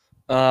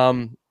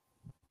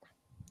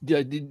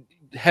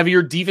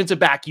heavier defensive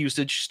back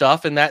usage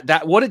stuff, and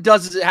that what it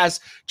does is it has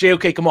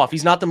JOK come off.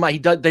 He's not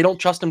they don't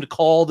trust him to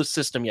call the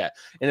system yet,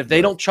 and if they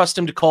don't trust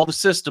him to call the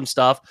system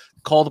stuff,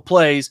 call the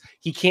plays,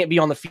 he can't be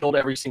on the field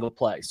every single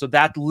play. So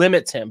that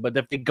limits him. But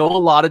if they go a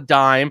lot of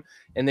dime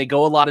and they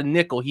go a lot of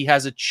nickel, he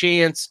has a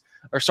chance.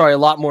 A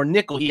lot more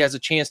nickel, he has a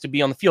chance to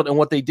be on the field. And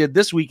what they did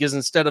this week is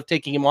instead of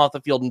taking him off the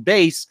field in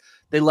base,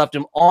 they left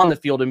him on the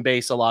field in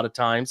base a lot of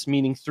times,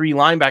 meaning 3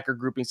 linebacker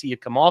groupings he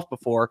had come off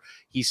before.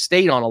 He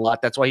stayed on a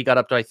lot. That's why he got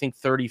up to, I think,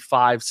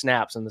 35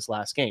 snaps in this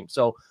last game.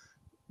 So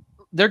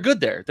they're good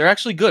there. They're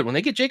actually good. When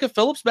they get Jacob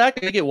Phillips back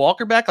and they get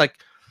Walker back, like,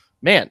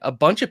 man, a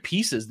bunch of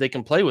pieces they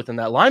can play with in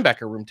that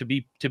linebacker room to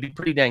be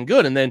pretty dang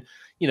good. And then,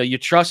 you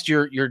trust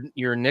your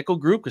nickel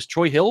group because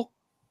Troy Hill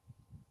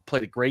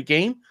played a great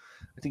game.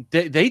 I think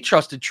they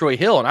trusted Troy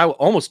Hill, and I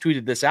almost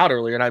tweeted this out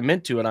earlier, and I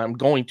meant to, and I'm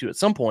going to at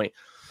some point.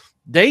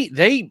 They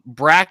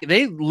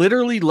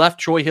literally left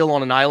Troy Hill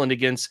on an island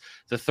against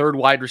the 3rd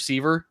wide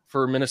receiver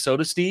for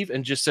Minnesota, Steve,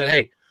 and just said,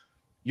 hey,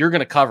 you're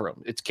going to cover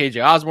him. It's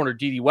KJ Osborne or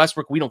D.D.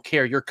 Westbrook. We don't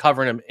care. You're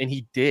covering him. And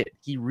he did.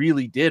 He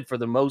really did, for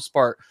the most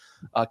part,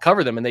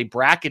 cover them. And they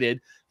bracketed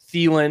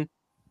Thielen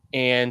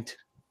and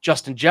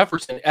Justin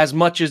Jefferson as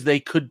much as they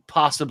could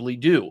possibly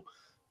do,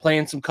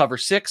 playing some cover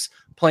 6,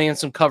 playing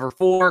some cover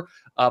 4,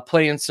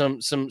 playing some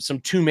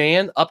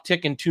 2-man,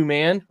 uptick in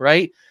 2-man,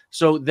 right?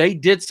 So they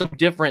did some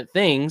different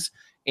things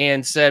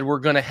and said, we're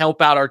going to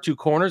help out our 2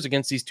 corners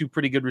against these 2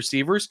 pretty good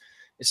receivers.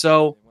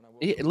 So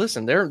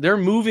listen, they're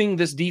moving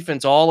this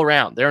defense all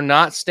around. They're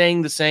not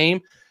staying the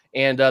same,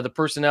 and the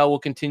personnel will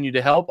continue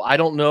to help. I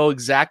don't know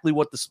exactly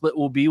what the split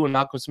will be when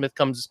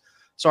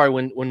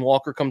when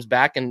Walker comes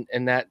back,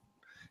 and that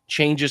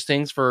changes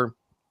things for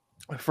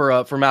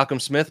Malcolm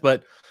Smith.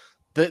 But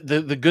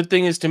the good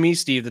thing is, to me,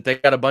 Steve, that they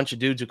got a bunch of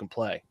dudes who can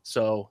play.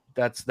 So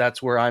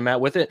that's where I'm at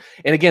with it.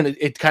 And again,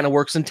 it kind of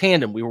works in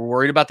tandem. We were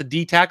worried about the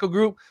D tackle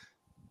group.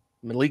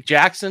 Malik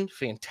Jackson,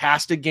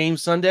 fantastic game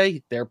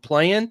Sunday. They're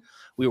playing.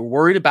 We were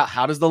worried about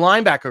how does the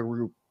linebacker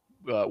group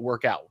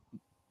work out.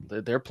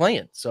 They're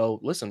playing. So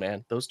listen,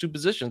 man, those 2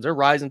 positions, they're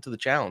rising to the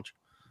challenge.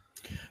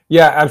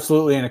 Yeah,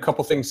 absolutely. And a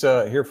couple things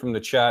here from the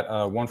chat.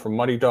 One from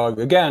Muddy Dog.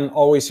 Again,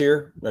 always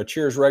here.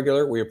 Cheers,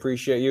 regular. We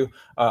appreciate you.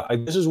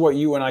 This is what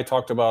you and I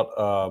talked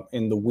about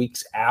in the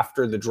weeks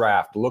after the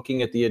draft,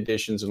 looking at the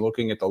additions and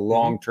looking at the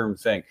long-term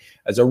thing.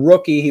 As a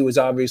rookie, he was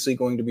obviously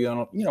going to be on,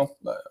 I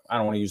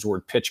don't want to use the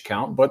word pitch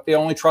count, but they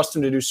only trust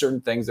him to do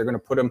certain things. They're going to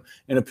put him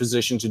in a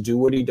position to do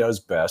what he does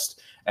best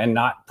and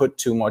not put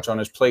too much on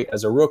his plate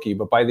as a rookie.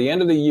 But by the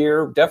end of the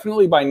year,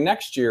 definitely by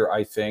next year,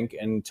 I think,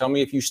 and tell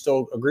me if you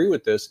still agree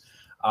with this,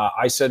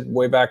 I said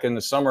way back in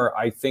the summer,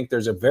 I think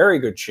there's a very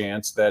good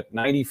chance that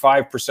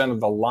 95% of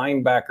the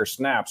linebacker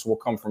snaps will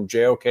come from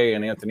JOK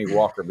and Anthony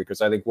Walker,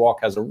 because I think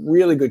Walk has a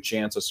really good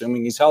chance,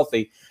 assuming he's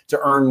healthy, to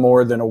earn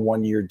more than a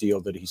 1-year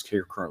deal that he's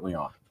here currently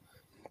on.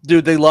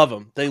 Dude, they love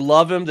him. They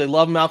love him. They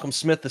love Malcolm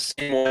Smith the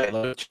same way.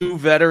 They're two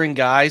veteran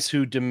guys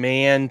who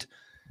demand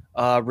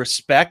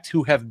respect,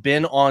 who have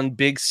been on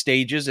big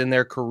stages in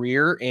their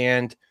career,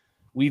 and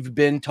we've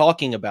been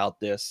talking about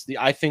this.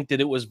 I think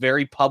that it was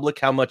very public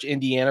how much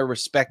Indiana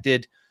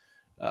respected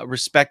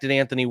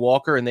Anthony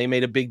Walker, and they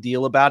made a big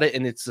deal about it.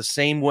 And it's the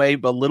same way,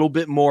 but a little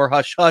bit more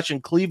hush hush in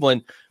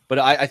Cleveland. But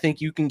I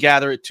think you can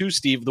gather it too,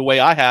 Steve, the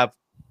way I have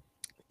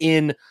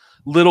in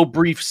little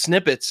brief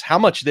snippets, how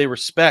much they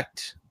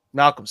respect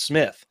Malcolm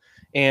Smith.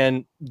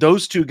 And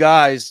those two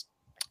guys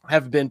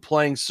have been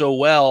playing so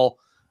well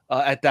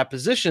at that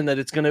position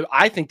that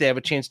I think they have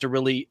a chance to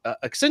really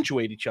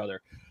accentuate each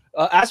other.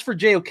 As for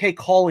JOK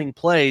calling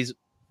plays,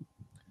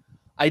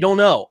 I don't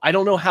know. I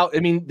don't know how. I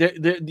mean,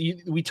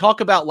 we talk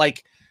about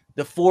like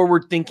the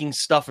forward-thinking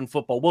stuff in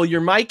football. Well,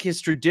 your mic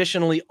has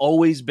traditionally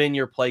always been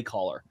your play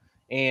caller,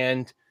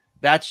 and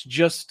that's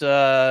just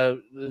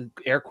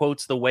air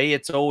quotes the way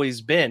it's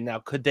always been. Now,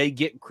 could they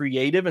get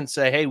creative and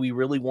say, "Hey, we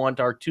really want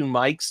our two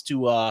mics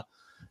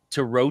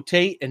to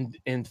rotate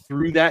and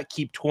through that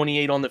keep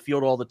 28 on the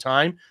field all the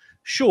time?"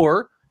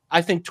 Sure.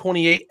 I think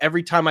 28,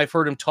 every time I've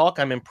heard him talk,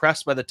 I'm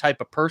impressed by the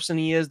type of person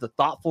he is, the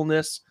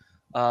thoughtfulness,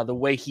 the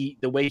way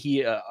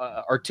he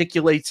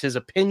articulates his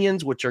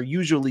opinions, which are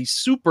usually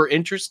super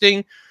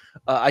interesting.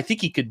 I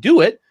think he could do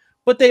it,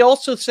 but they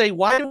also say,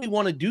 why do we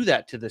want to do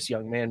that to this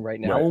young man right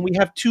now when we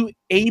have two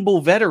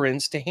able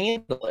veterans to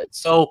handle it?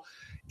 So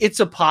it's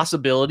a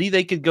possibility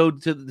they could go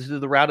to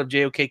the route of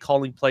JOK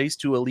calling plays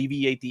to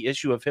alleviate the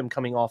issue of him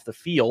coming off the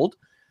field,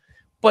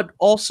 but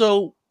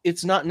also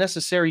it's not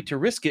necessary to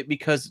risk it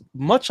because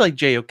much like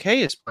JOK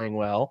is playing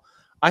well,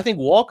 I think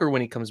Walker,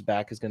 when he comes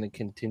back, is going to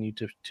continue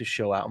to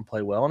show out and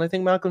play well. And I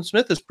think Malcolm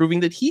Smith is proving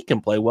that he can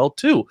play well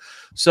too.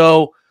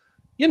 So,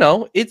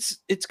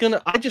 it's going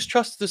to, I just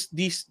trust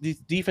these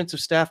defensive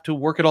staff to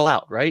work it all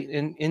out. Right.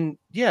 And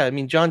yeah, I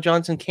mean, John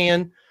Johnson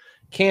can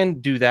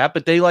do that,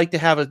 but they like to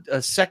have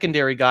a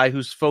secondary guy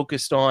who's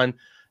focused on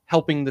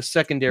helping the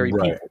secondary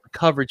people,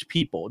 coverage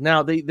people.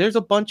 Now there's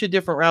a bunch of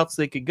different routes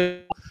they could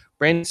go.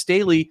 Brandon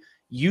Staley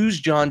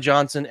used John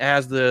Johnson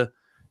as the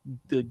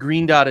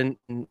green dot in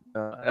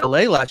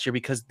LA last year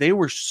because they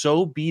were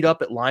so beat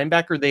up at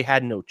linebacker, they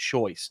had no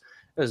choice.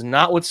 That is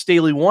not what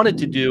Staley wanted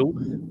to do,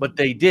 but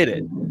they did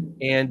it.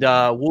 And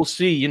we'll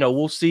see,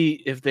 we'll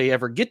see if they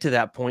ever get to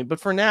that point. But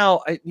for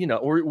now,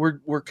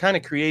 we're kind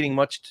of creating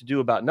much to do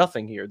about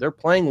nothing here. They're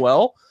playing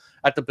well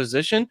at the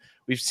position.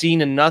 We have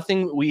seen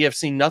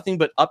nothing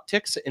but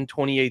upticks in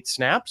 28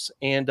 snaps.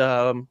 And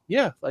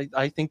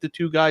I think the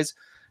two guys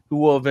who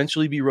will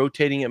eventually be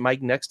rotating at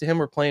Mike next to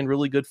him are playing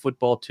really good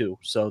football too.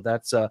 So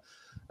that's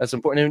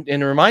important.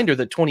 And a reminder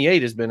that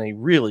 28 has been a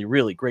really,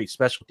 really great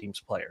special teams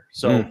player.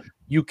 So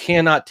you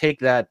cannot take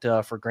that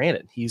for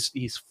granted.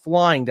 He's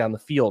flying down the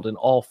field in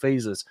all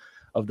phases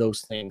of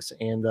those things.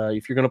 And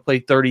if you're going to play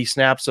 30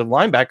 snaps of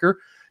linebacker,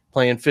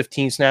 playing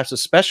 15 snaps of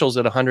specials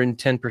at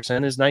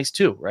 110% is nice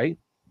too, right?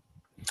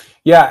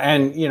 Yeah,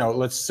 and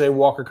let's say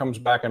Walker comes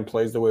back and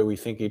plays the way we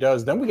think he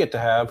does, then we get to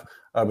have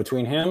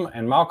between him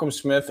and Malcolm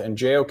Smith and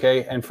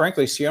JOK, and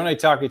frankly, Sione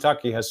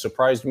Takitaki has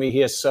surprised me. He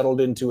has settled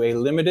into a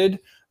limited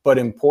but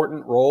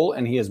important role,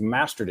 and he has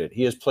mastered it.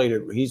 He has played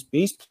it.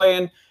 He's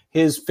playing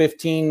his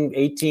 15,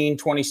 18,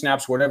 20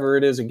 snaps, whatever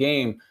it is a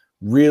game,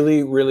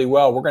 really, really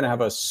well. We're going to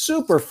have a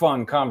super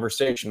fun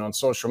conversation on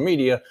social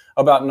media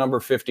about number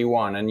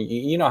 51. And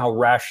you know how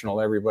rational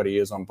everybody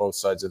is on both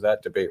sides of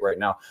that debate right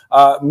now.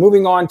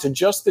 Moving on to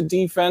just the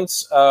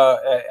defense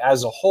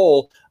as a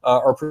whole,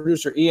 our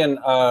producer Ian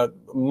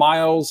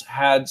Miles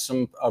had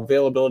some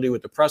availability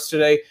with the press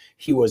today.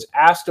 He was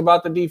asked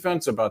about the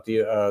defense, about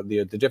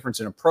the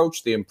difference in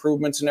approach, the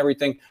improvements and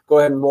everything. Go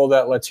ahead and roll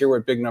that. Let's hear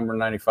what big number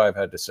 95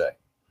 had to say.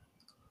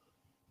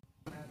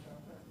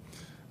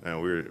 And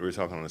we were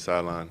talking on the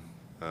sideline,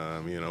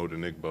 me and Oda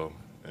Nickbo,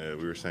 and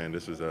we were saying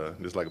this is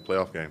like a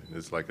playoff game.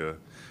 It's like a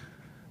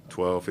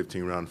 12,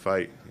 15-round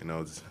fight.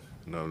 It's,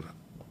 one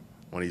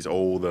of these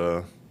old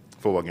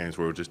football games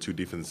where it was just two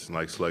defenses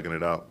like slugging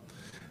it out,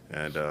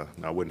 and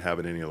I wouldn't have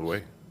it any other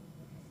way.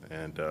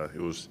 And it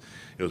was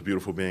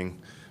beautiful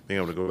being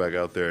able to go back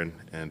out there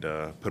and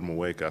put them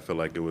away. I feel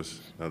like it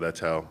was that's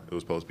how it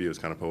was supposed to be. It was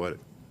kind of poetic.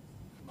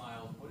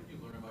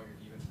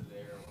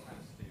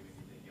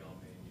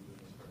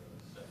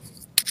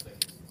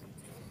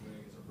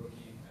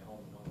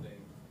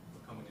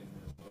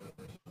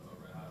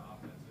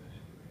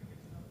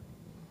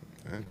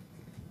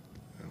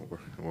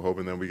 We're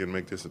hoping that we can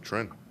make this a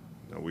trend.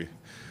 We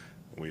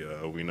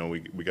know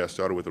we got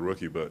started with a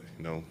rookie, but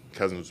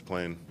Cousins was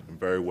playing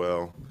very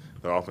well.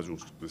 Their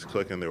offense was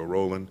clicking, they were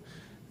rolling,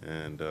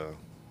 and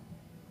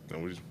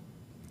we just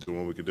doing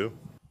what we could do.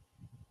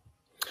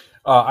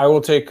 I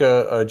will take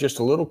just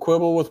a little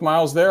quibble with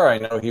Miles there. I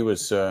know he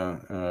was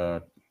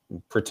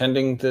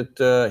pretending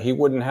that he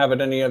wouldn't have it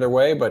any other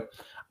way, but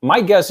my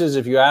guess is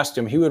if you asked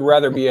him, he would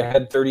rather be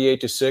ahead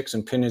 38-6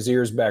 and pin his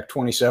ears back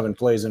 27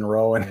 plays in a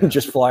row and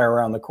just fly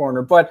around the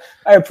corner. But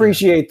I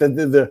appreciate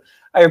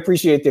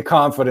the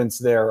confidence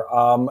there.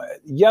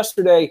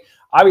 Yesterday,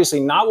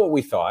 obviously not what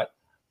we thought,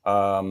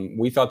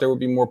 We thought there would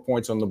be more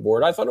points on the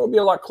board. I thought it would be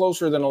a lot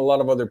closer than a lot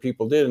of other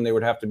people did, and they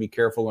would have to be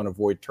careful and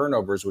avoid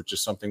turnovers, which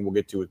is something we'll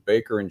get to with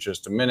Baker in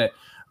just a minute.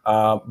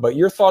 But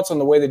your thoughts on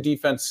the way the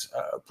defense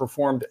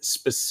performed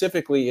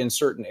specifically in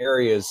certain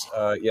areas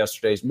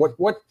yesterday.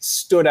 What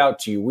stood out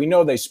to you? We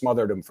know they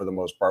smothered them for the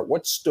most part.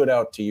 What stood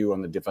out to you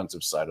on the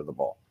defensive side of the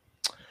ball?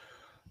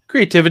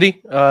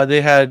 Creativity.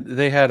 They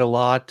had a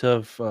lot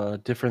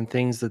of different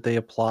things that they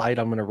applied.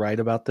 I'm going to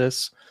write about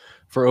this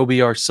for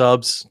OBR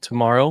subs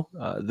tomorrow.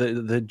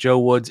 The Joe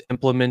Woods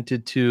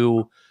implemented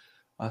to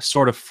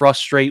sort of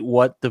frustrate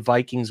what the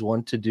Vikings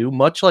want to do.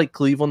 Much like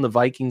Cleveland, the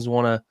Vikings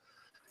want to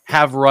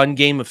have run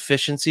game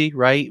efficiency,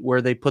 right?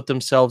 Where they put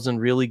themselves in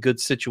really good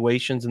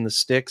situations in the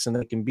sticks and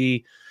they can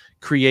be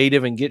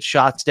creative and get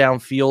shots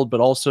downfield, but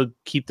also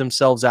keep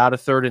themselves out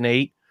of 3rd and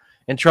 8.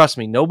 And trust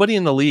me, nobody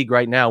in the league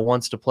right now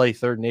wants to play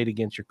 3rd and 8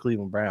 against your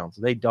Cleveland Browns.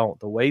 They don't.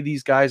 The way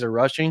these guys are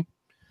rushing,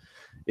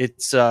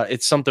 it's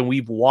something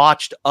we've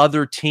watched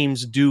other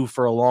teams do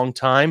for a long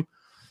time,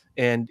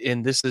 and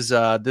this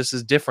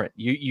is different.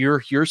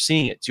 You're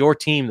seeing it. It's your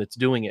team that's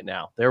doing it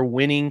now. They're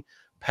winning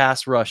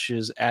pass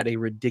rushes at a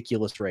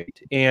ridiculous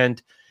rate,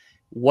 and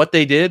what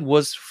they did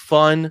was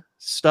fun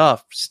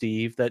stuff,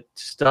 Steve. That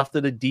stuff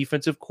that a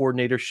defensive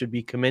coordinator should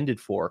be commended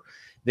for.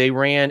 They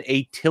ran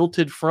a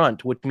tilted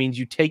front, which means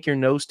you take your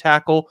nose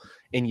tackle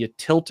and you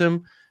tilt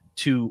him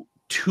to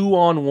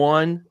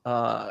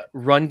 2-on-1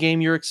 run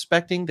game you're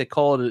expecting. They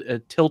call it a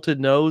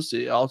tilted nose.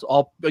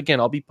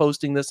 I'll be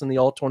posting this in the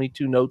All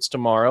 22 notes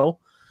tomorrow.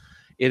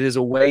 It is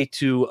a way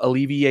to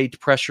alleviate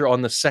pressure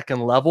on the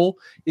second level.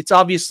 It's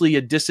obviously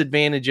a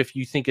disadvantage if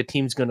you think a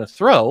team's going to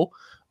throw,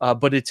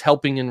 but it's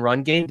helping in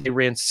run game. They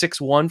ran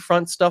 6-1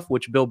 front stuff,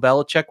 which Bill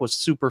Belichick was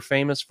super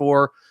famous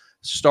for.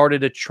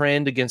 Started a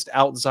trend against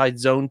outside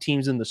zone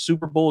teams in the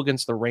Super Bowl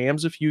against the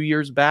Rams a few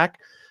years back.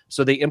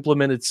 So they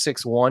implemented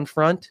 6-1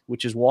 front,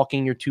 which is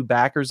walking your 2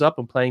 backers up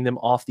and playing them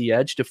off the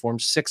edge to form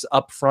 6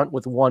 up front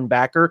with 1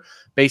 backer,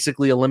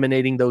 basically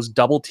eliminating those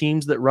double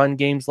teams that run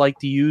games like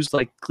to use,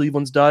 like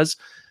Cleveland's does.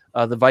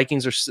 The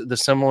Vikings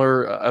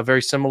are a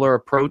very similar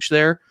approach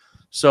there.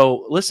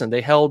 So listen,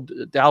 they held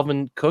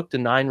Dalvin Cook to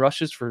 9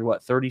 rushes for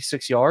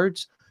 36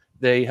 yards.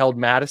 They held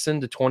Madison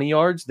to 20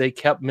 yards. They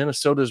kept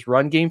Minnesota's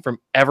run game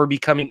from ever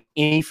becoming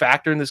any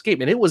factor in this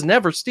game. And it was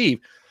never, Steve,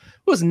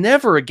 it was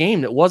never a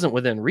game that wasn't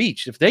within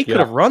reach. If they could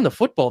have run the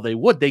football, they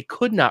would. They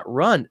could not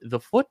run the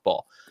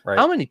football. Right.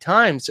 How many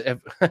times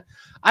have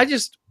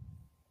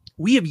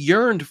we have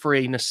yearned for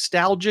a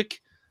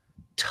nostalgic,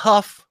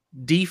 tough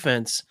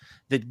defense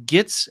that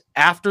gets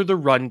after the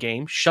run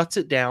game, shuts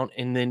it down,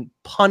 and then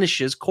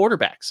punishes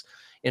quarterbacks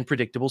in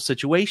predictable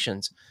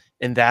situations.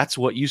 And that's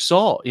what you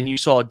saw. And you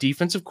saw a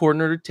defensive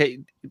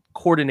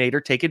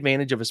coordinator take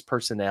advantage of his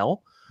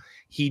personnel.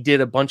 He did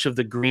a bunch of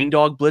the green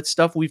dog blitz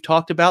stuff we've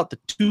talked about. The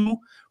 2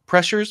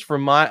 pressures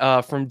from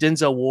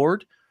Denzel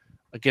Ward.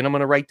 Again, I'm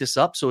going to write this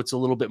up so it's a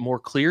little bit more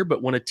clear.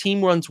 But when a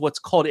team runs what's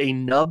called a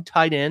nub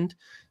tight end,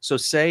 so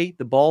say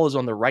the ball is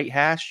on the right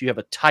hash, you have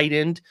a tight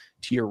end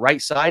to your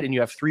right side, and you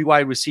have 3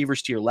 wide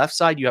receivers to your left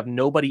side. You have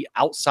nobody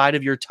outside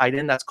of your tight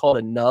end. That's called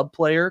a nub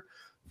player.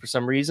 For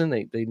some reason,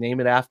 they name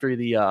it after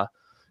the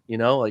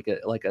like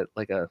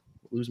a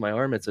lose my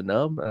arm. It's a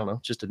nub. I don't know,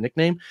 just a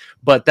nickname,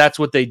 but that's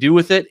what they do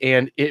with it.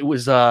 And it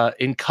was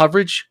in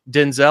coverage.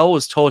 Denzel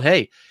was told,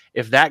 hey,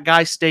 if that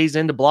guy stays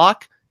in to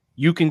block,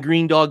 you can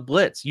green dog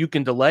blitz. You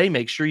can delay,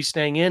 make sure he's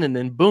staying in, and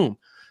then boom.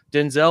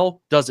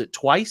 Denzel does it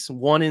twice.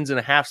 1 ends in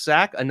a half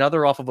sack,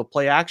 another off of a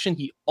play action.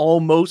 He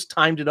almost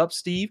timed it up,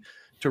 Steve,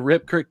 to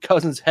rip Kirk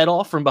Cousins' head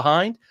off from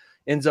behind.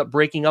 Ends up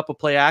breaking up a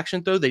play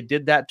action, though. They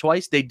did that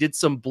twice. They did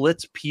some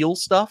blitz peel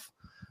stuff.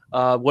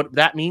 What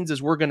that means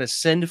is we're going to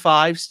send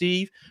 5,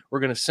 Steve. We're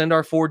going to send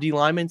our 4 D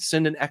linemen,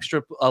 send an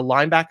extra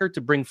linebacker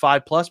to bring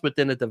 5+, but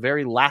then at the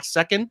very last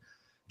second,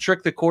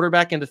 trick the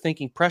quarterback into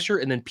thinking pressure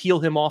and then peel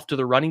him off to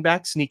the running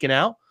back, sneaking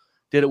out.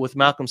 Did it with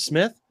Malcolm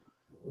Smith.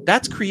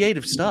 That's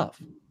creative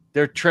stuff.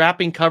 They're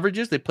trapping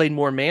coverages. They played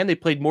more man. They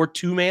played more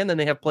 2-man than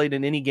they have played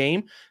in any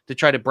game to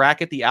try to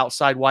bracket the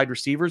outside wide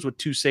receivers with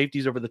 2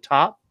 safeties over the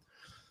top.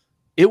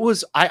 It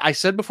was, I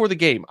said before the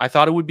game, I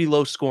thought it would be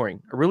low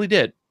scoring. I really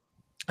did.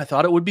 I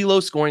thought it would be low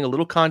scoring, a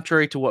little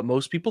contrary to what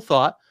most people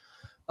thought.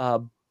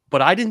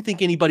 But I didn't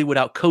think anybody would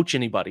outcoach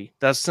anybody.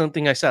 That's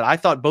something I said. I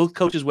thought both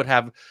coaches would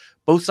have,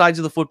 both sides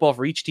of the football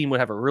for each team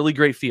would have a really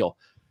great feel.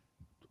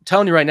 I'm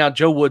telling you right now,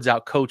 Joe Woods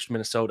outcoached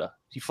Minnesota.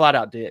 He flat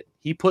out did.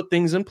 He put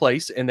things in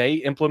place, and they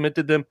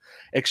implemented them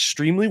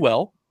extremely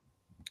well.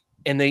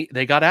 And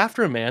they got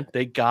after him, man.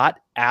 They got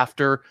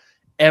after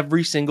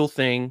every single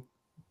thing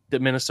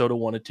that Minnesota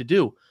wanted to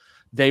do.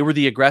 They were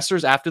the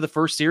aggressors after the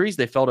first series.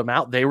 They felt him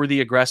out. They were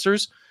the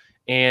aggressors,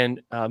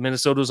 and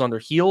Minnesota was on their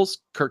heels.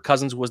 Kirk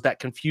Cousins was that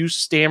confused,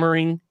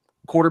 stammering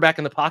quarterback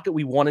in the pocket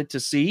we wanted to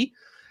see,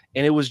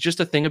 and it was just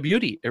a thing of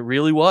beauty. It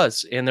really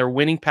was, and they're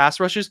winning pass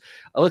rushes.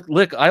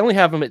 Look, I only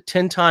have them at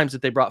 10 times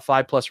that they brought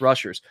 5+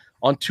 rushers.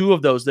 On 2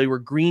 of those, they were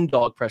green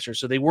dog pressures,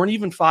 so they weren't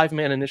even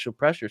 5-man initial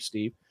pressure,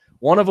 Steve.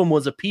 One of them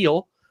was a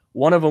peel.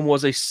 One of them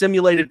was a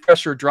simulated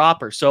pressure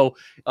dropper. So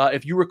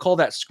if you recall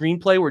that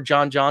screenplay where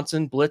John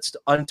Johnson blitzed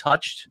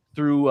untouched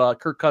through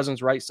Kirk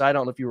Cousins' right side, I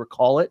don't know if you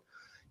recall it.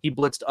 He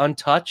blitzed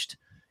untouched,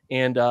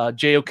 and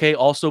JOK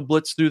also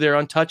blitzed through there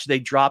untouched. They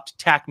dropped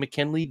Tack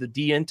McKinley, the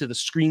DN, to the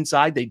screen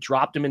side. They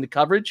dropped him into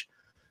coverage.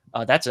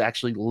 That's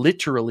actually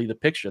literally the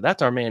picture.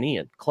 That's our man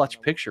Ian.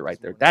 Clutch picture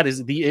right there. That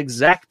is the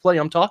exact play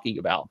I'm talking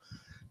about.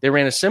 They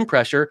ran a sim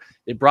pressure.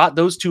 They brought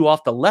those two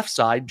off the left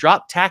side,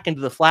 dropped Tack into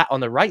the flat on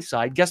the right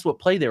side. Guess what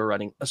play they were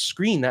running? A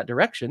screen that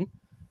direction,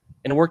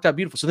 and it worked out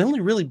beautiful. So they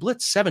only really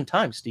blitzed 7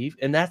 times, Steve,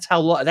 and that's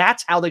how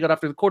they got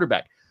after the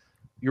quarterback.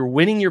 You're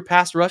winning your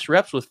pass rush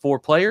reps with 4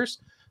 players,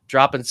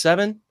 dropping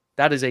 7.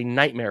 That is a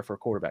nightmare for a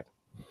quarterback.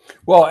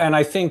 Well, and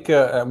I think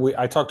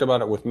I talked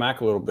about it with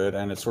Mac a little bit,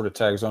 and it sort of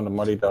tags on to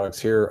Muddy Dogs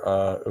here.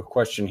 A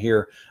question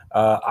here.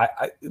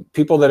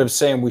 People that have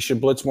saying we should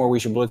blitz more, we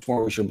should blitz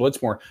more, we should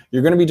blitz more.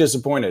 You're going to be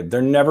disappointed.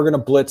 They're never going to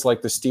blitz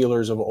like the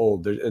Steelers of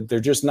old. They're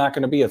just not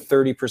going to be a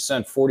 30%,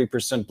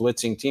 40%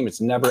 blitzing team.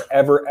 It's never,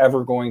 ever,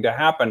 ever going to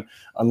happen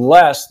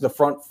unless the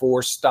front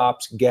 4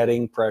 stops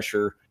getting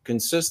pressure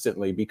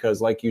consistently.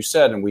 Because like you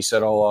said, and we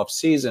said all off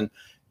season,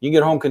 you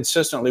get home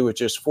consistently with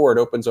just 4. It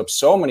opens up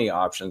so many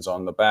options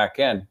on the back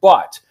end.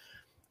 But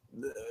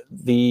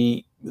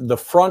the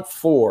front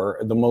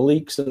 4, the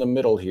Malik's in the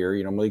middle here.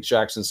 Malik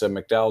Jackson said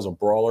McDowell's a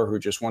brawler who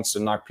just wants to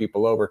knock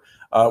people over,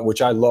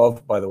 which I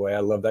love, by the way.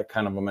 I love that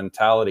kind of a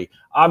mentality.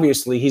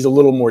 Obviously, he's a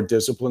little more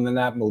disciplined than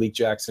that. Malik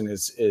Jackson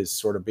is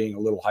sort of being a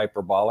little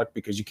hyperbolic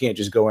because you can't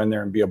just go in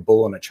there and be a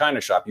bull in a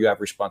china shop. You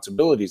have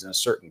responsibilities in a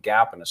certain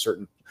gap and a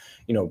certain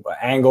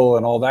angle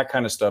and all that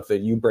kind of stuff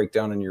that you break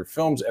down in your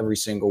films every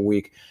single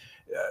week.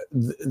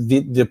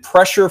 The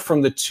pressure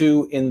from the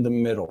 2 in the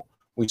middle.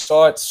 We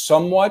saw it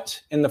somewhat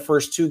in the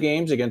first 2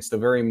 games against the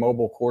very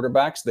mobile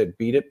quarterbacks that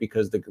beat it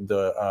because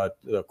the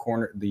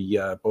corner,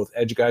 both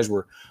edge guys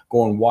were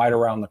going wide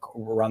around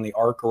the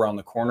arc around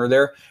the corner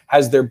there.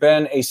 Has there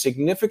been a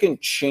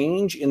significant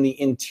change in the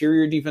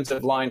interior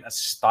defensive line, a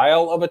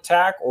style of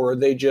attack, or are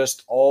they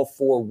just all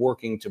 4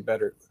 working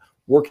together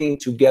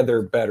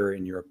better,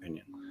 in your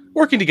opinion?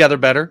 Working together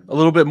better. A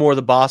little bit more of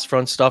the boss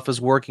front stuff is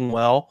working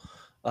well.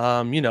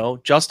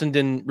 Justin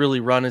didn't really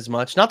run as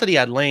much. Not that he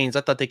had lanes.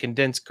 I thought they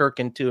condensed Kirk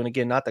into, and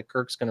again, not that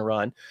Kirk's going to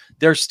run.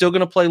 They're still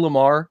going to play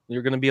Lamar.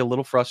 They're going to be a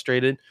little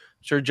frustrated.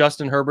 I'm sure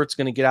Justin Herbert's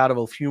going to get out of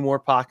a few more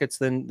pockets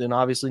than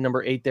obviously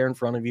number 8 there in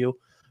front of you.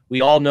 We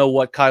all know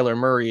what Kyler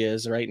Murray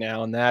is right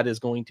now, and that is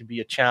going to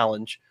be a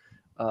challenge.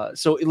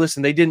 So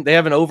listen, they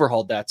haven't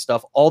overhauled that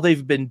stuff. All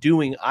they've been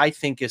doing, I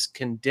think, is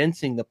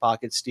condensing the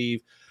pocket,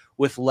 Steve,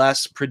 with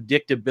less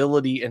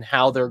predictability in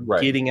how they're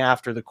getting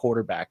after the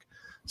quarterback.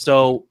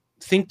 So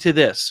think to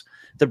this,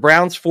 the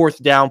Browns'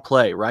 4th down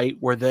play, right,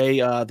 where they,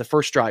 the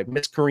first drive,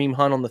 missed Kareem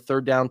Hunt on the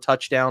 3rd down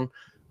touchdown.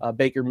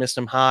 Baker missed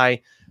him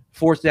high.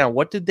 4th down,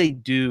 what did they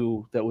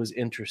do that was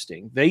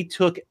interesting? They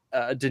took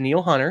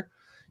Danielle Hunter.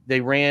 They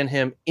ran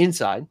him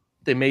inside.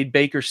 They made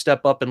Baker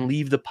step up and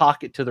leave the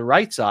pocket to the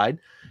right side.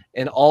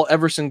 And all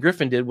Everson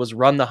Griffin did was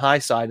run the high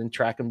side and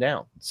track him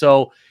down.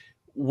 So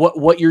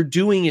what you're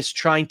doing is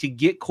trying to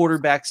get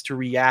quarterbacks to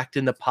react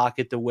in the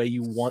pocket the way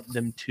you want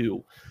them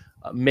to.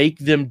 Make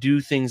them do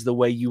things the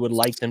way you would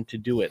like them to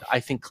do it. I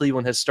think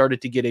Cleveland has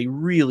started to get a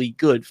really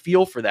good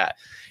feel for that.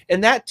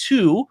 And that,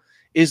 too,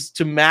 is,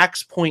 to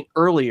Mac's point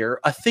earlier,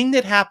 a thing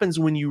that happens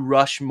when you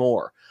rush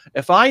more.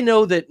 If I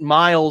know that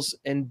Miles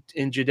and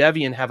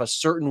Jadeveon have a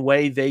certain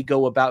way they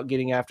go about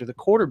getting after the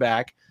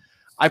quarterback,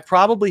 I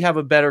probably have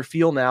a better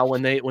feel now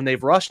when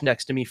they've rushed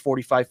next to me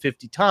 45,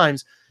 50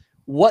 times,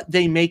 what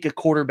they make a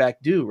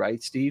quarterback do,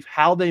 right, Steve?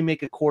 How they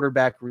make a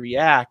quarterback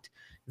react.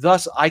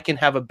 Thus, I can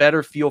have a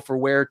better feel for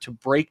where to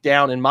break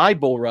down in my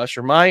bull rush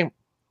or my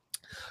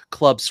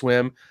club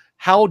swim.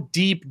 How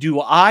deep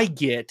do I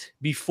get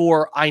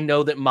before I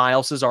know that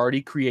Miles has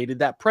already created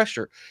that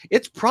pressure?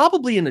 It's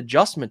probably an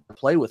adjustment to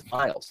play with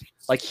Miles.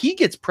 Like, he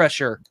gets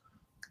pressure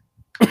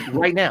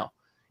right now.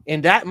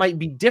 And that might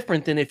be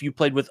different than if you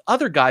played with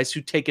other guys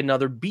who take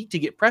another beat to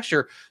get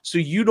pressure so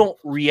you don't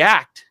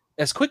react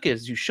as quick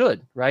as you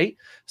should, right?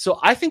 So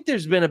I think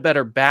there's been a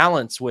better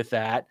balance with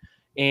that.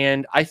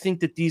 And I think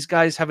that these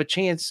guys have a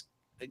chance,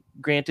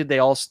 granted they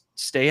all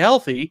stay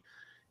healthy,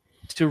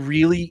 to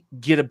really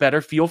get a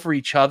better feel for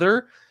each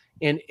other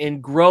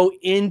and grow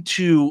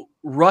into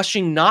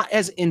rushing not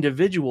as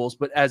individuals,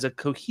 but as a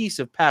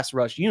cohesive pass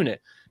rush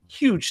unit.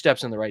 Huge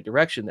steps in the right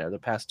direction there the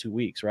past 2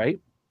 weeks, right?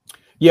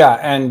 Yeah,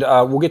 and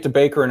we'll get to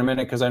Baker in a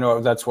minute because I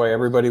know that's why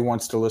everybody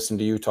wants to listen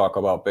to you talk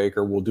about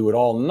Baker. We'll do it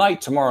all night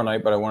tomorrow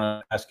night, but I want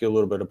to ask you a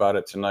little bit about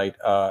it tonight.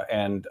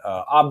 And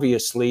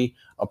obviously,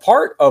 a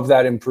part of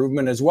that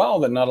improvement as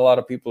well that not a lot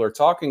of people are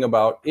talking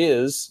about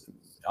is,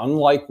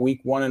 unlike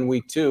week 1 and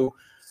week 2,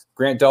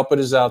 Grant Delpit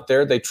is out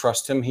there. They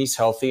trust him. He's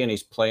healthy and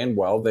he's playing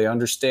well. They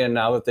understand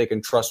now that they can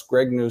trust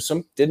Greg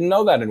Newsome. Didn't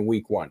know that in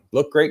week 1.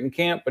 Looked great in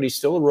camp, but he's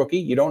still a rookie.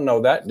 You don't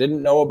know that.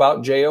 Didn't know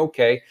about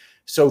JOK.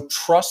 So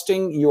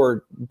trusting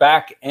your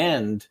back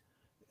end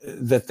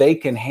that they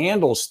can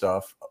handle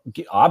stuff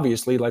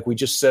obviously, like we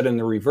just said in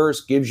the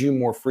reverse, gives you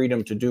more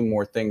freedom to do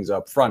more things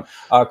up front.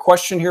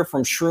 Question here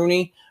from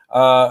Shrooney.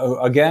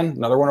 Again,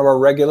 another one of our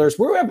regulars.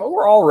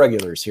 We're all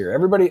regulars here.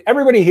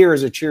 Everybody here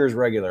is a Cheers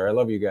regular. I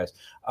love you guys.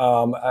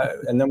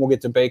 And then we'll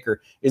get to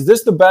Baker. Is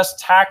this the best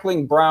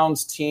tackling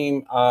Browns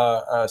team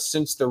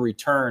since the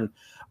return?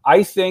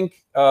 I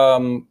think,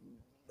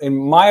 in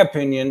my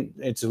opinion,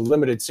 it's a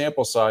limited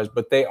sample size,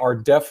 but they are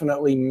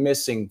definitely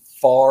missing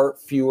far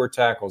fewer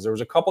tackles. There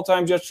was a couple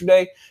times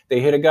yesterday they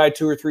hit a guy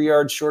 2 or 3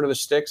 yards short of the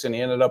sticks, and he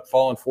ended up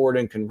falling forward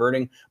and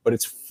converting, but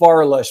it's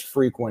far less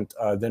frequent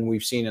than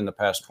we've seen in the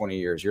past 20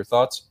 years. Your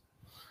thoughts?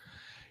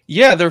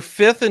 Yeah, they're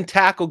 5th in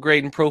tackle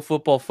grade in Pro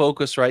Football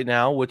Focus right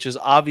now, which is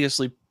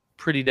obviously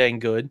pretty dang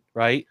good,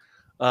 right?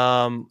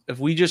 If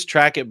we just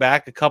track it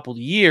back a couple of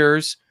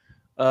years,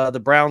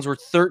 the Browns were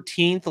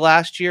 13th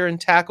last year in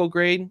tackle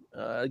grade.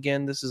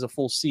 Again, this is a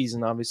full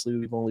season. Obviously,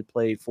 we've only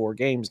played 4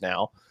 games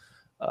now.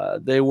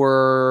 They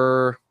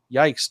were,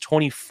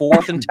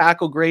 24th in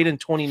tackle grade in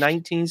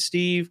 2019,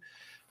 Steve.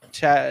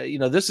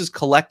 This is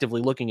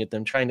collectively looking at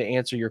them, trying to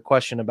answer your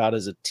question about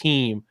as a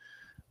team.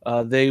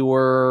 They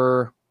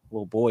were,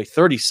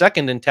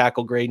 32nd in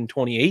tackle grade in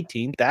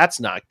 2018. That's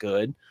not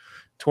good.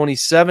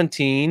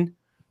 2017,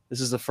 this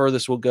is the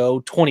furthest we'll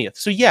go, 20th.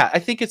 So yeah, I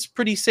think it's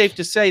pretty safe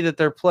to say that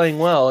they're playing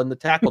well in the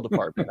tackle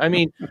department. I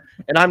mean,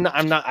 and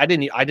I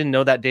didn't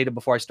know that data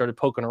before I started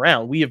poking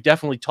around. We have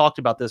definitely talked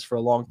about this for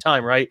a long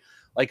time, right?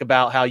 Like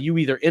about how you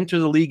either enter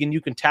the league and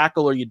you can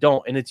tackle or you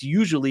don't, and it's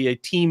usually a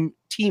team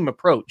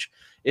approach.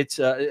 It's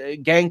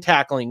gang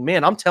tackling.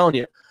 Man, I'm telling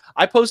you,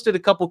 I posted a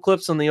couple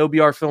clips on the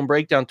OBR Film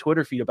Breakdown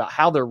Twitter feed about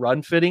how they're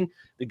run fitting.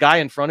 The guy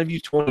in front of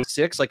you,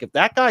 26, like if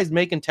that guy's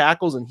making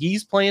tackles and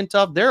he's playing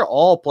tough, they're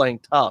all playing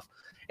tough.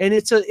 And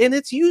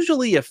it's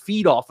usually a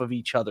feed off of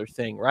each other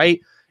thing,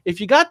 right?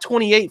 If you got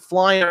 28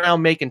 flying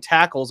around making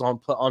tackles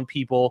on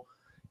people,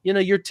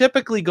 you're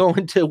typically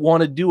going to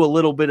want to do a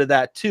little bit of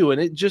that too. And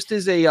it just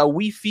is a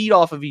we feed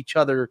off of each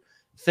other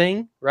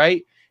thing,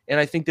 right? And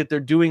I think that they're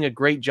doing a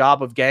great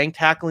job of gang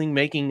tackling,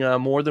 making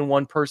more than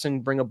one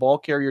person bring a ball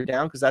carrier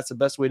down, because that's the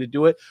best way to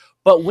do it.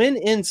 But when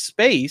in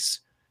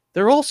space,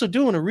 they're also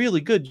doing a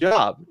really good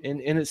job.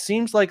 And it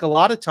seems like a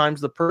lot of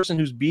times the person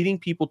who's beating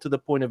people to the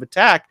point of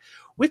attack,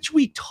 which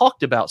we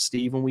talked about,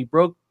 Steve, when we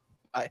broke.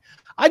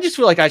 I just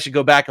feel like I should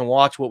go back and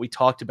watch what we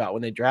talked about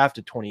when they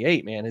drafted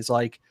 28, man. Is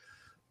like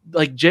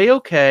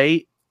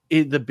JOK,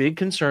 the big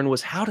concern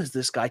was, how does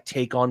this guy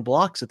take on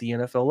blocks at the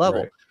NFL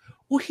level? Right.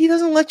 Well, he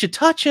doesn't let you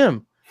touch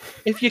him.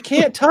 If you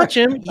can't touch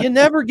him, you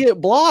never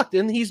get blocked.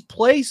 And he's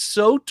plays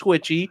so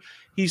twitchy.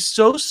 He's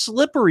so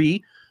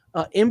slippery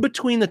in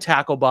between the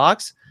tackle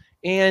box.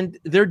 And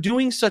they're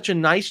doing such a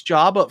nice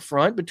job up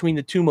front between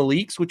the two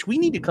Maliks, which we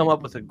need to come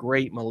up with a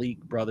great Malik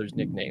brothers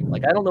nickname.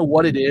 Like, I don't know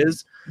what it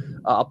is.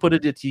 I'll put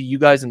it to you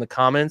guys in the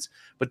comments.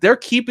 But they're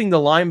keeping the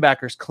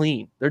linebackers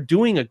clean. They're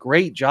doing a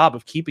great job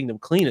of keeping them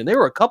clean. And there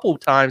were a couple of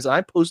times,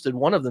 I posted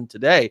one of them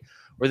today,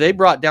 where they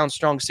brought down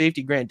strong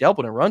safety Grant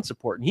Delpit in run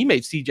support, and he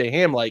made CJ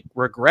Ham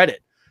regret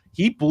it.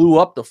 He blew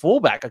up the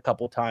fullback a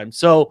couple times.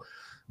 So,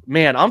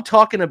 man, I'm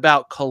talking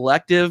about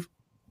collective,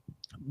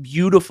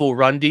 beautiful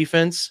run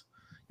defense.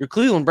 Your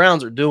Cleveland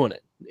Browns are doing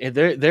it. And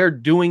they're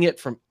doing it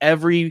from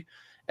every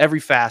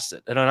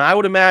facet. And I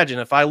would imagine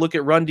if I look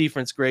at run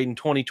defense grade in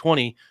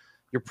 2020,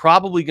 you're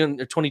probably going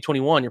to, or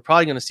 2021, you're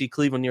probably going to see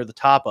Cleveland near the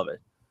top of it.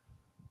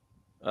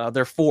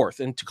 They're 4th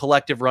in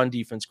collective run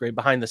defense grade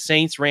behind the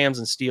Saints, Rams,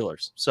 and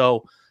Steelers.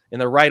 So, and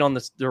they're right on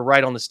the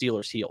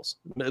Steelers' heels.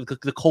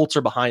 The Colts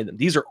are behind them.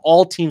 These are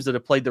all teams that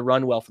have played the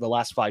run well for the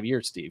last 5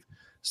 years, Steve.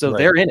 So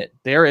They're in it.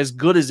 They're as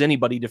good as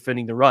anybody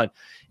defending the run.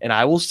 And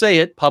I will say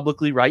it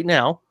publicly right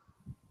now,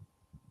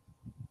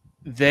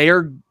 they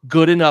are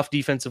good enough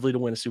defensively to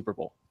win a Super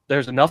Bowl.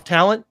 There's enough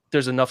talent.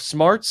 There's enough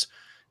smarts.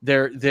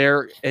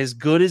 They're as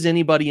good as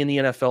anybody in the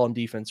NFL in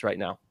defense right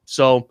now.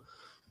 So,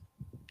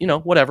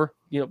 whatever.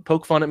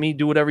 Poke fun at me,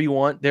 do whatever you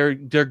want. They're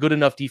good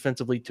enough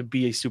defensively to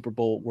be a Super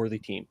Bowl worthy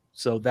team.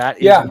 So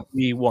that is what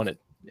we wanted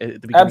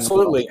at the beginning.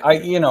 Absolutely.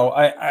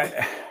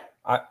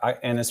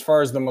 And as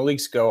far as the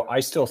Maliks go, I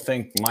still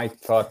think Mike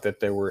thought that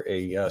they were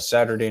a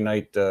Saturday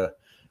night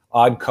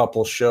odd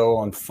couple show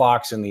on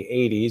Fox in the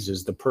 80s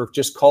is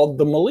just called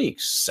The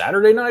Maliks,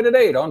 Saturday night at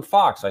 8 on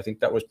Fox. I think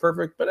that was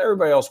perfect, but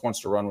everybody else wants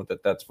to run with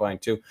it. That's fine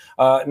too.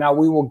 Now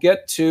we will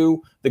get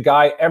to the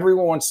guy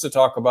everyone wants to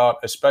talk about,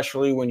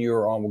 especially when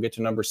you're on. We'll get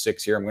to number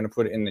 6 here. I'm going to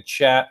put it in the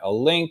chat, a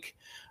link.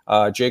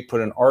 Jake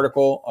put an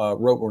article,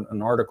 wrote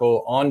an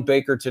article on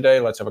Baker today.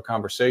 Let's have a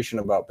conversation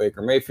about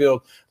Baker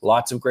Mayfield.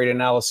 Lots of great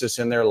analysis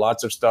in there,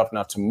 lots of stuff.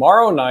 Now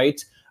tomorrow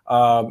night,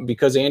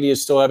 because Andy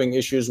is still having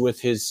issues with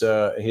his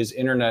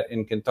internet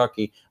in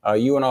Kentucky,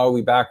 you and I will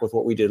be back with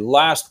what we did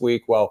last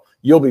week. Well,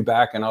 you'll be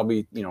back and I'll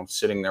be,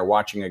 sitting there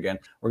watching again.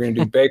 We're going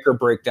to do Baker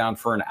breakdown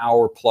for an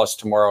hour plus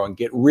tomorrow and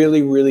get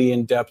really, really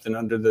in depth and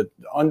we're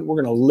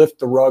going to lift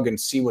the rug and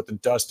see what the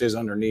dust is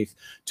underneath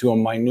to a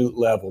minute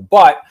level.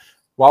 But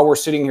while we're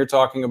sitting here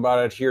talking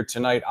about it here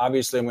tonight,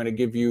 obviously I'm going to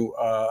give you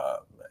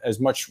as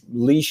much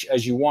leash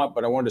as you want,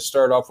 but I wanted to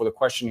start off with a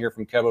question here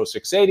from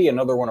Kevo680,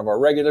 another one of our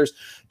regulars.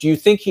 Do you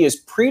think he is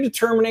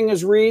predetermining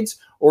his reads,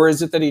 or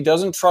is it that he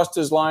doesn't trust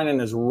his line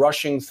and is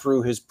rushing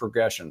through his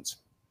progressions?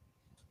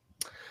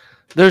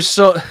 It's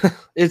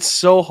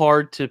so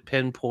hard to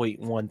pinpoint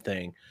one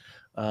thing.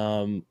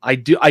 I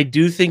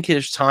do think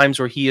there's times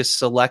where he is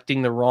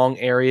selecting the wrong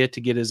area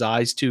to get his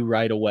eyes to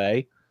right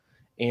away,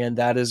 and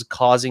that is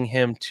causing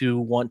him to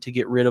want to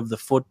get rid of the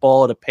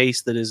football at a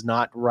pace that is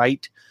not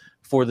right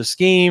for the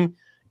scheme.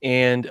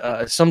 And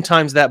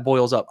sometimes that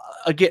boils up.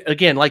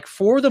 Again, like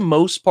for the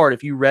most part,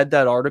 if you read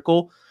that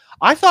article,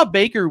 I thought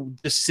Baker,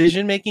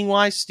 decision-making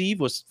wise, Steve,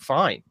 was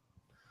fine.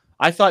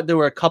 I thought there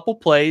were a couple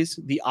plays,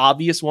 the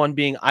obvious one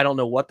being, I don't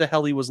know what the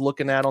hell he was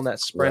looking at on that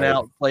sprint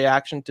out play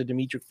action to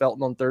Demetric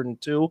Felton on 3rd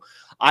and 2.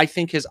 I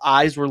think his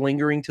eyes were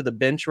lingering to the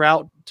bench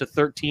route to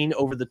 13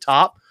 over the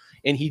top,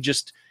 and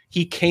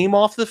he came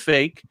off the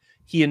fake.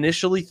 He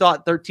initially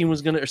thought Felton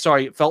was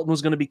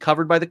going to be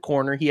covered by the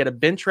corner. He had a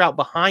bench route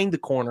behind the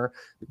corner.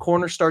 The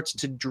corner starts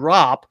to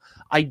drop.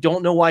 I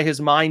don't know why his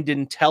mind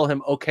didn't tell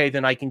him, okay,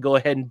 then I can go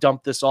ahead and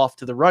dump this off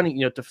to the running,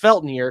 to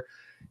Felton here.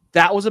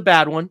 That was a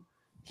bad one.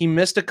 He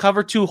missed a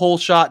cover 2 hole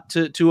shot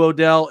to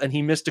Odell, and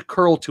he missed a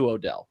curl to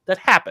Odell. That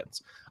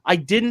happens. I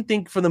didn't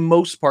think for the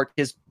most part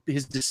his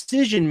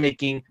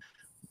decision-making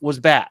was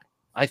bad.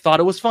 I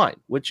thought it was fine,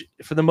 which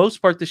for the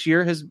most part this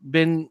year has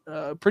been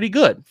pretty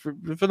good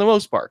for the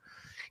most part.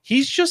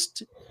 He's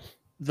just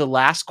the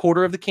last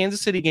quarter of the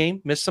Kansas City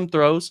game, missed some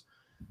throws.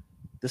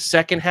 The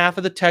second half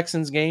of the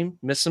Texans game,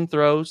 missed some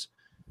throws.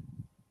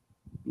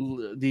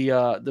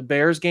 The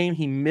Bears game,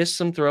 he missed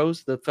some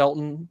throws. The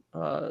Felton,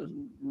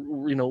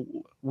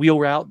 wheel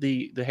route,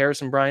 the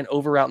Harrison Bryant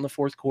over route in the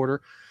fourth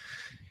quarter.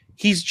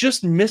 He's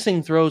just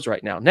missing throws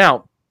right now.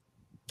 Now,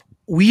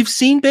 we've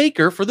seen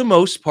Baker, for the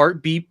most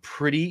part, be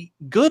pretty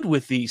good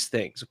with these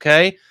things,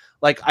 okay?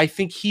 Like, I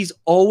think he's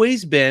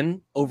always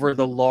been, over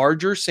the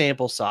larger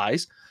sample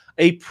size,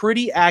 a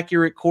pretty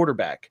accurate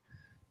quarterback.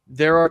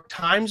 There are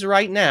times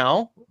right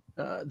now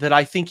that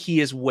I think he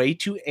is way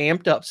too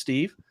amped up,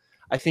 Steve.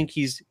 I think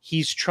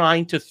he's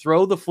trying to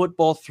throw the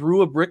football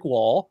through a brick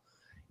wall,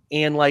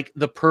 and like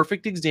the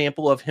perfect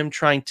example of him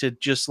trying to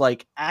just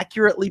like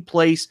accurately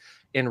place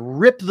and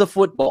rip the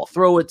football,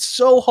 throw it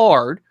so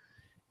hard,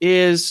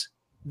 is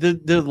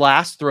the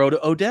last throw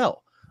to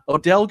Odell.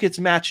 Odell gets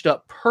matched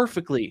up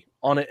perfectly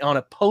on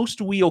a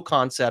post wheel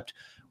concept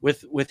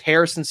with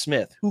Harrison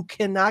Smith, who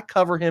cannot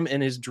cover him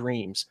in his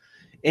dreams.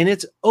 And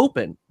it's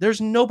open. There's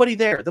nobody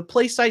there. The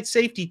play side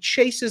safety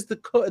chases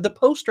the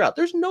post route.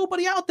 There's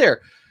nobody out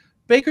there.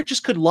 Baker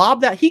just could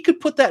lob that. He could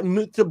put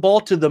the ball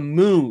to the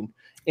moon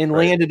and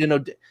land it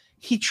in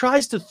he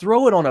tries to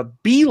throw it on a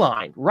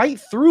beeline right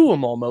through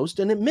him almost,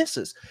 and it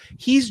misses.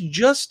 He's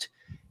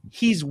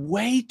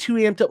way too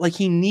amped up. Like,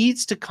 he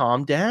needs to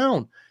calm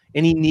down,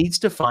 and he needs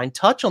to find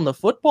touch on the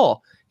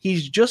football.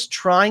 He's just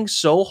trying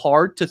so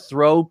hard to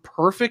throw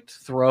perfect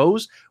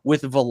throws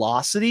with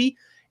velocity,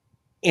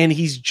 and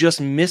he's just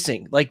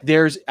missing. Like,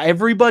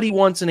 everybody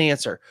wants an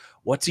answer.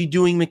 What's he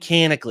doing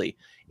mechanically?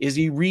 Is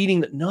he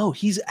reading that? No,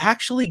 he's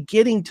actually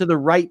getting to the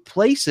right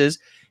places.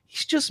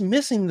 He's just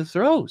missing the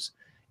throws.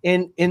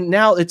 And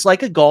now it's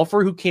like a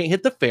golfer who can't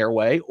hit the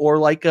fairway, or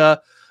like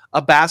a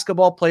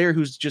basketball player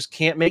who's just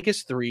can't make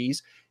his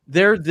threes.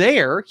 They're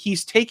there.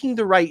 He's taking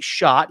the right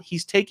shot.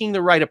 He's taking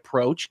the right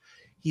approach.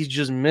 He's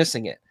just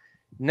missing it.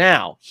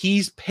 Now,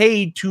 he's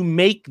paid to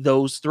make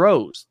those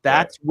throws.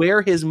 That's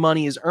where his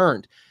money is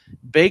earned.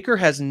 Baker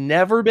has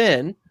never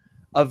been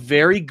a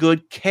very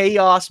good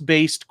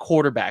chaos-based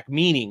quarterback,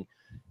 meaning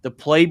the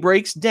play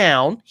breaks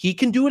down. He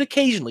can do it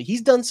occasionally.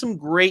 He's done some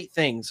great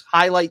things,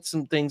 highlight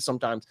some things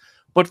sometimes.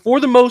 But for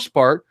the most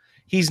part,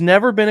 he's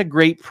never been a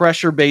great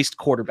pressure-based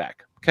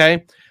quarterback,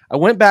 okay? I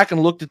went back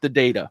and looked at the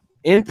data.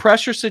 In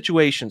pressure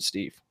situations,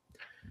 Steve,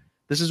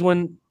 this is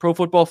when Pro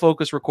Football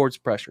Focus records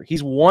pressure.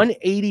 He's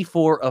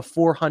 184 of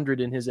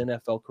 400 in his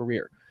NFL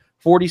career,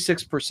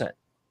 46%,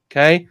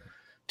 okay?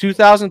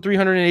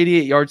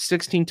 2,388 yards,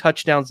 16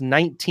 touchdowns,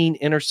 19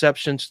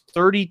 interceptions,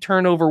 30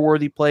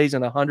 turnover-worthy plays,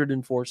 and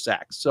 104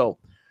 sacks. So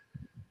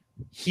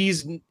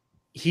he's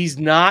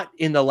not,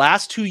 in the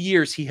last 2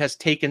 years, he has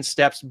taken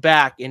steps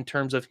back in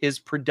terms of his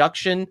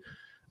production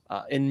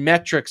and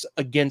metrics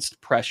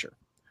against pressure.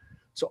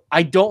 So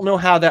I don't know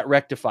how that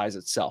rectifies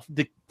itself.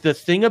 The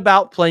thing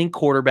about playing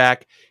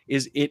quarterback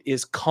is it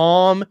is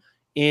calm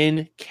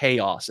in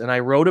chaos. And I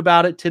wrote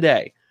about it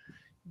today.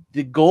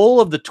 The goal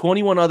of the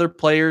 21 other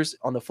players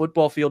on the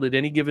football field at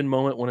any given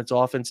moment when it's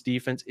offense,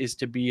 defense, is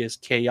to be as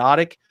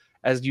chaotic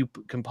as you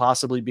can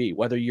possibly be,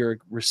 whether you're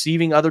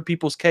receiving other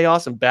people's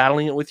chaos and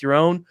battling it with your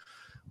own,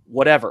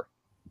 whatever.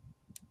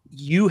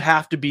 You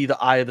have to be the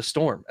eye of the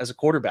storm as a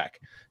quarterback.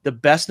 The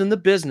best in the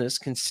business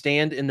can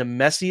stand in the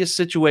messiest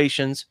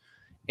situations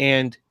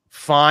and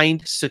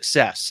find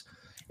success.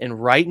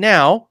 And right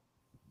now,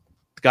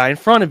 the guy in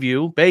front of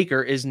you,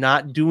 Baker, is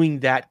not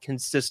doing that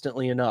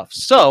consistently enough.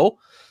 So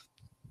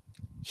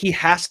he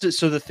has to.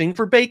 So the thing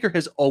for Baker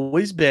has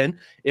always been,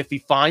 if he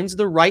finds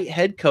the right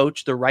head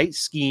coach, the right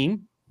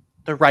scheme,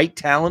 the right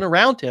talent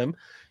around him,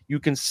 you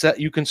can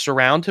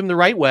surround him the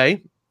right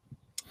way,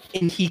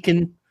 and he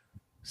can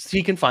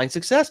find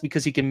success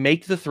because he can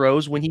make the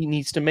throws when he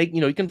needs to make,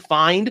 he can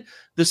find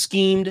the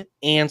schemed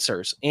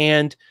answers,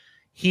 and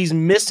he's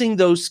missing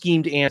those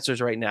schemed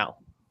answers right now.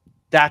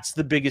 That's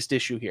the biggest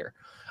issue here.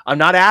 I'm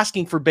not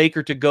asking for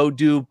Baker to go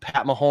do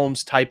Pat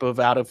Mahomes type of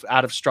out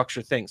of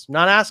structure things. I'm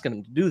not asking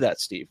him to do that,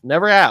 Steve.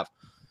 Never have.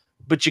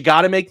 But you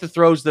got to make the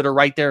throws that are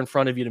right there in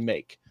front of you to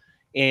make.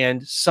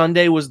 And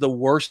Sunday was the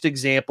worst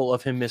example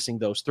of him missing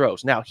those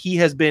throws. Now, he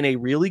has been a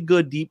really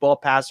good deep ball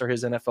passer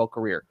his NFL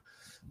career.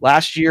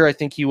 Last year, I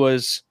think he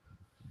was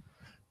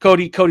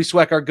Cody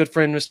Sweck, our good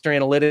friend, Mr.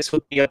 Analytics,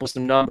 hooked me up with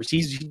some numbers.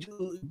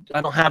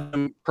 I don't have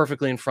them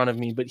perfectly in front of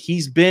me, but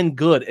he's been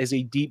good as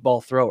a deep ball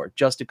thrower,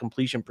 just a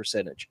completion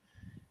percentage.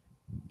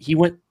 He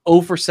went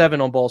 0 for 7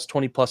 on balls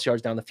 20-plus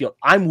yards down the field.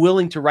 I'm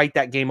willing to write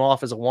that game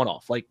off as a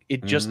one-off. Like,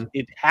 it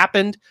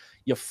happened.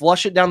 You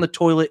flush it down the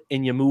toilet,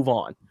 and you move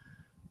on.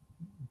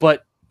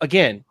 But,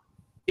 again,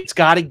 it's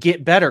got to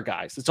get better,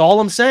 guys. That's all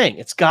I'm saying.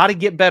 It's got to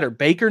get better.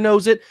 Baker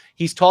knows it.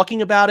 He's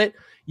talking about it.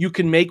 You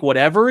can make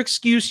whatever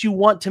excuse you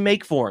want to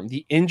make for him.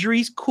 The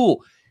injury's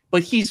cool.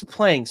 But he's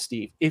playing,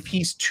 Steve. If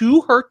he's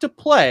too hurt to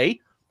play,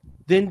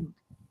 then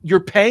you're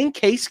paying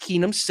Case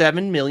Keenum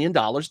 $7 million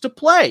to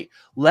play.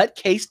 Let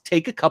Case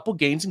take a couple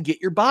games and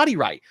get your body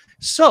right.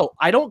 So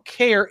I don't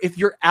care if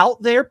you're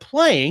out there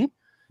playing.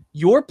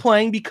 You're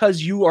playing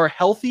because you are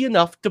healthy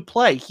enough to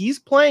play. He's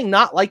playing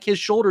not like his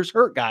shoulders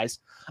hurt, guys.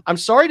 I'm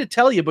sorry to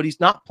tell you, but he's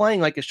not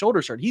playing like his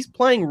shoulders hurt. He's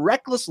playing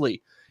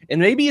recklessly.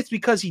 And maybe it's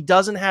because he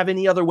doesn't have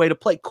any other way to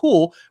play.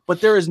 Cool,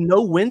 but there is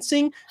no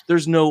wincing.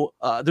 There's no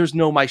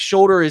my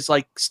shoulder is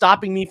like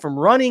stopping me from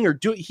running or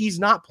he's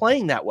not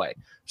playing that way.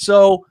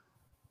 So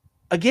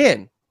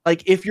again,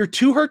 like if you're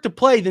too hurt to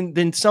play,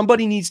 then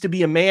somebody needs to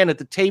be a man at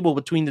the table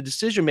between the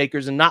decision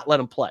makers and not let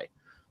him play.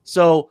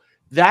 So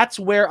that's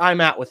where I'm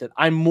at with it.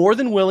 I'm more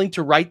than willing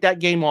to write that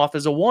game off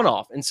as a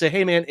one-off and say,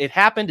 hey, man, it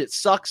happened. It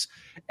sucks.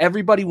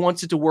 Everybody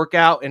wants it to work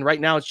out. And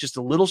right now it's just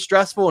a little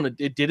stressful and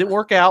it didn't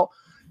work out.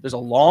 There's a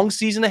long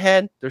season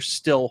ahead. There's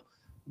still,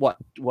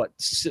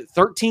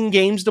 13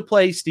 games to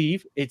play,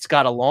 Steve. It's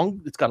got a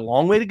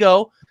long way to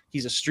go.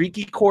 He's a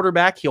streaky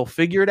quarterback. He'll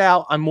figure it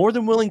out. I'm more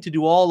than willing to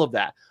do all of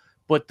that.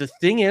 But the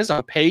thing is,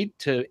 I'm paid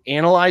to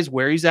analyze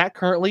where he's at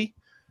currently,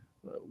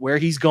 where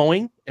he's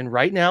going. And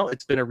right now,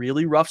 it's been a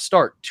really rough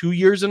start. 2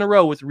 years in a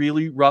row with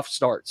really rough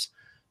starts.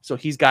 So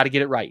he's got to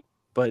get it right.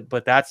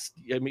 But that's,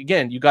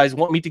 again, you guys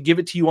want me to give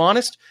it to you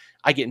honest.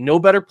 I get no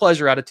better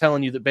pleasure out of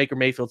telling you that Baker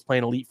Mayfield's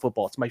playing elite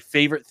football. It's my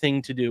favorite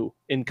thing to do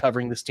in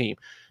covering this team.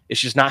 It's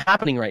just not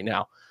happening right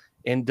now.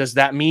 And does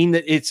that mean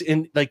that it's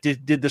in, like,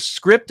 did the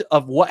script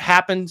of what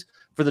happened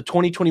for the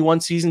 2021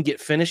 season get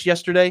finished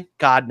yesterday?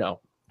 God, no.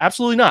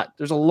 Absolutely not.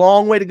 There's a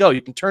long way to go.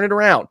 You can turn it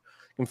around.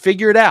 You can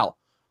figure it out.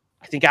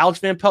 I think Alex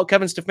Van Pelt,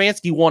 Kevin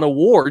Stefanski won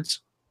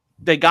awards.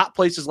 They got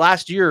places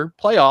last year,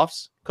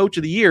 playoffs, coach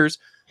of the years,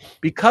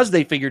 because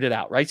they figured it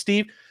out, right,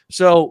 Steve?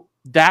 So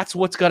that's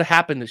what's going to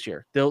happen this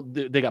year.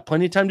 They got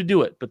plenty of time to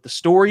do it, but the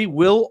story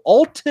will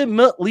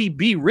ultimately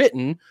be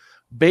written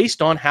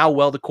based on how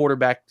well the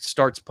quarterback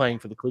starts playing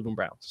for the Cleveland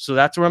Browns. So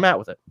that's where I'm at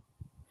with it.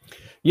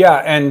 Yeah,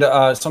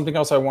 and something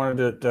else I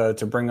wanted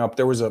to bring up.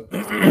 There was a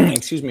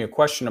a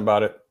question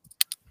about it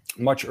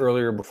much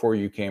earlier before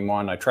you came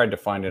on. I tried to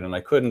find it and I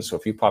couldn't. So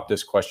if you popped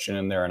this question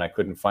in there and I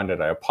couldn't find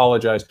it, I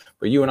apologize.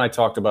 But you and I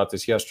talked about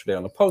this yesterday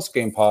on the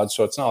post-game pod,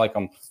 so it's not like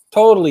I'm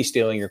totally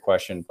stealing your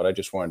question, but I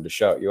just wanted to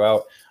shout you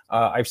out.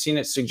 I've seen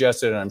it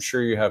suggested, and I'm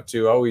sure you have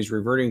too, oh, he's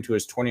reverting to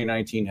his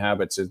 2019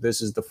 habits.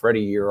 This is the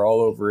Freddie year all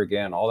over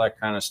again, all that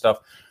kind of stuff.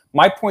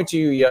 My point to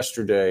you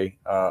yesterday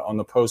on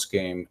the post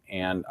game,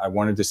 and I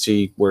wanted to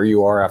see where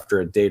you are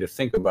after a day to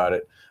think about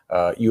it.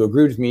 You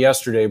agreed with me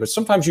yesterday, but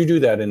sometimes you do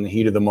that in the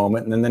heat of the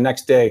moment. And then the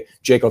next day,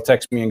 Jake will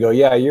text me and go,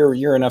 yeah,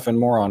 you're an effing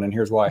moron, and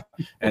here's why.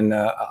 And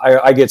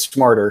I get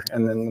smarter,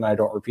 and then I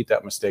don't repeat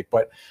that mistake.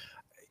 But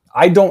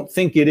I don't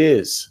think it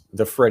is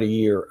the Freddie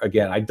year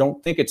again. I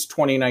don't think it's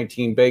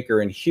 2019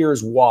 Baker, and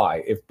here's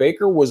why. If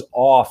Baker was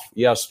off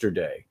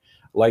yesterday,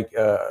 like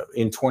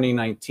in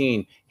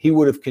 2019, he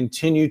would have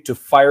continued to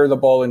fire the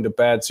ball into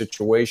bad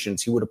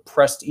situations. He would have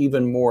pressed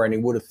even more, and he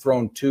would have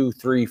thrown 2,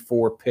 3,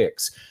 4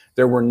 picks.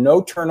 There were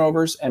no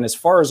turnovers, and as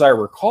far as I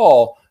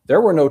recall,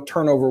 there were no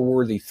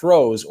turnover-worthy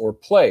throws or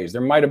plays.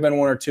 There might have been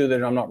one or two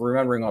that I'm not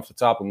remembering off the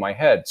top of my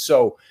head.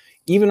 So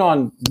even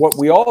on what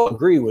we all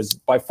agree was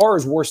by far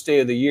his worst day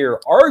of the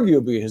year,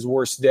 arguably his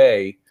worst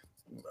day,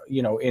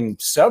 in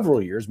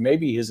several years,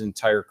 maybe his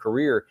entire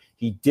career,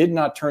 he did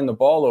not turn the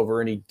ball over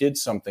and he did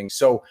something.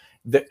 So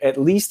at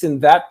least in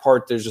that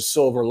part, there's a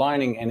silver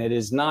lining, and it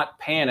is not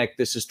panic.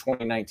 This is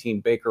 2019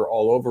 Baker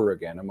all over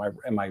again.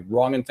 Am I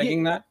wrong in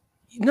thinking that?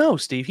 No,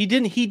 Steve, he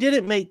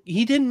didn't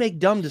make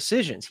dumb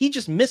decisions. He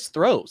just missed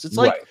throws. It's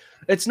like,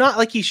 It's not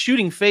like he's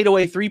shooting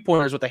fadeaway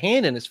 3-pointers with a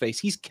hand in his face.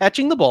 He's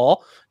catching the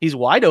ball, he's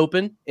wide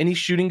open, and he's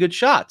shooting good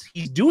shots.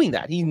 He's doing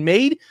that. He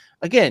made,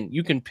 again,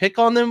 you can pick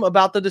on them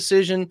about the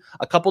decision,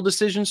 a couple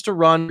decisions to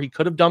run. He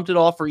could have dumped it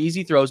off for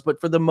easy throws, but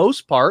for the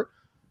most part,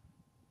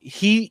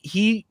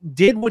 he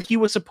did what he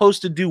was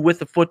supposed to do with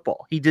the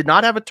football. He did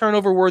not have a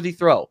turnover-worthy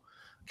throw,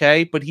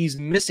 okay? But he's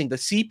missing the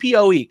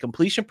CPOE,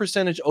 completion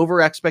percentage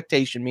over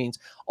expectation, means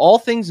all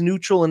things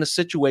neutral in a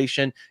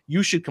situation,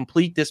 you should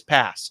complete this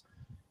pass.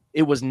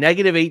 It was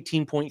negative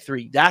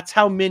 18.3. That's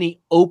how many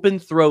open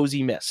throws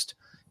he missed.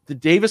 The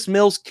Davis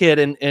Mills kid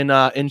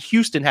in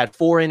Houston had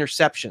 4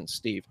 interceptions,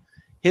 Steve.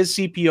 His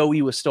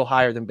CPOE was still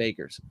higher than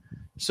Baker's.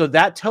 So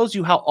that tells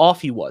you how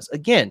off he was.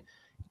 Again,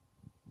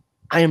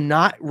 I am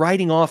not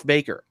writing off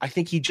Baker. I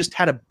think he just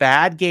had a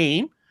bad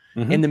game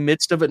in the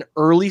midst of an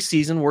early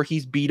season where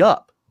he's beat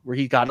up, where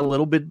he got a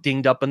little bit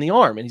dinged up in the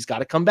arm, and he's got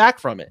to come back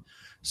from it.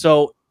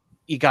 So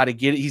he's got to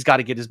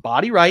get his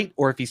body right,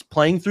 or if he's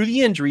playing through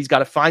the injury, he's got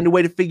to find a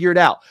way to figure it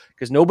out,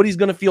 because nobody's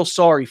going to feel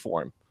sorry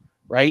for him,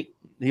 right?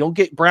 You don't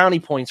get brownie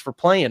points for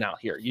playing out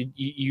here. You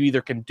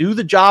either can do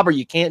the job or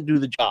you can't do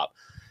the job.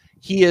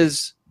 He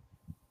is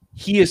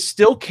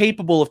still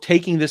capable of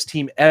taking this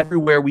team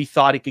everywhere we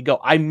thought it could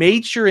go. I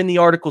made sure in the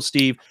article,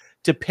 Steve,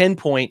 to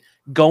pinpoint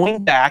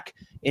going back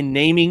and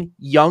naming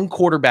young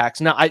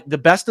quarterbacks. Now, the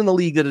best in the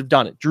league that have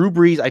done it. Drew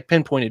Brees, I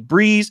pinpointed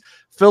Brees,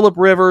 Phillip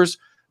Rivers,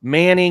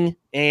 Manning,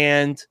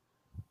 and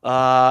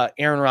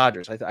Aaron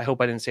Rodgers. I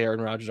hope I didn't say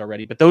Aaron Rodgers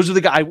already, but those are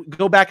the guys. I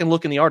go back and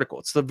look in the article.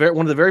 It's one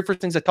of the very first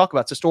things I talk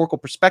about. It's historical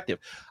perspective.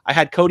 I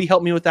had Cody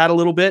help me with that a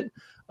little bit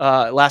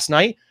last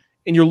night.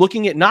 And you're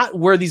looking at not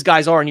where these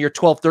guys are in year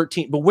 12,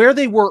 13, but where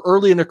they were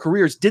early in their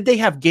careers. Did they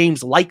have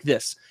games like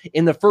this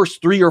in the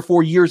first 3 or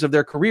 4 years of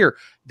their career?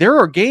 There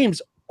are games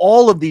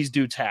all of these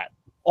dudes had,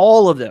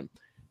 all of them,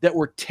 that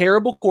were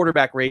terrible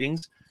quarterback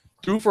ratings,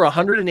 threw for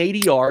 180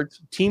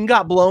 yards, team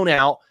got blown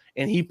out,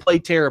 and he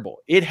played terrible.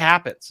 It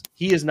happens.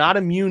 He is not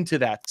immune to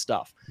that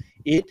stuff.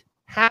 It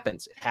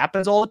happens. It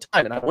happens all the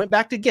time. And I went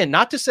back to, again,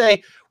 not to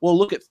say, well,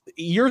 look at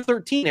year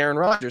 13, Aaron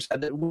Rodgers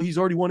had that. Well, he's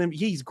already won him.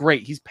 He's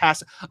great. He's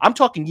past. I'm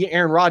talking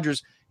Aaron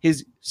Rodgers,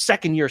 his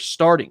second year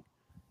starting.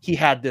 He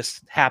had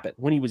this happen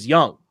when he was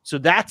young. So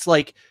that's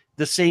like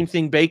the same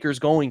thing Baker's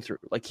going through.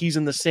 Like, he's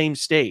in the same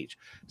stage.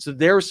 So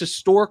there's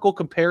historical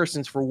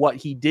comparisons for what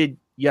he did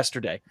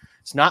yesterday.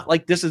 It's not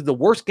like this is the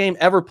worst game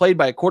ever played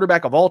by a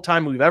quarterback of all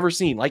time we've ever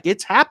seen. Like,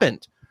 it's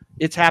happened.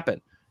 It's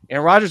happened.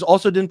 Aaron Rodgers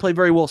also didn't play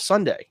very well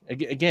Sunday.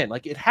 Again,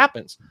 like, it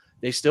happens.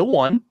 They still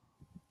won.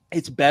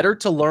 It's better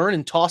to learn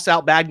and toss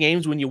out bad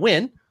games when you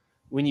win,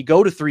 when you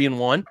go to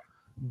 3-1.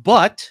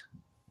 But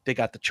they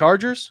got the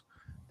Chargers,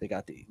 they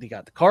got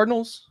the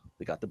Cardinals,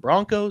 they got the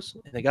Broncos,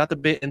 and they got the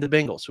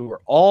Bengals, who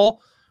are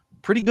all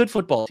pretty good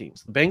football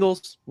teams. The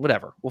Bengals,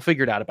 whatever, we'll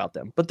figure it out about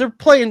them. But they're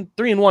playing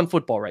 3-1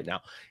 football right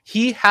now.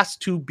 He has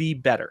to be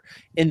better.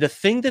 And the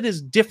thing that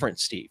is different,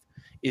 Steve,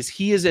 is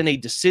he is in a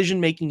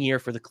decision-making year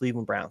for the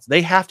Cleveland Browns.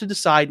 They have to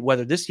decide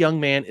whether this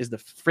young man is the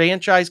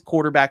franchise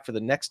quarterback for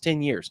the next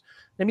 10 years.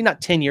 Maybe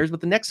not 10 years,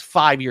 but the next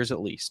 5 years at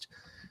least.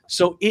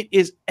 So it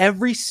is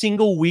every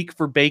single week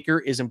for Baker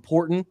is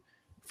important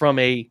from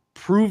a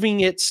proving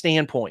it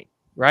standpoint,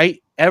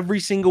 right? Every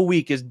single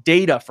week is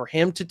data for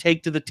him to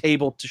take to the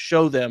table to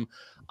show them,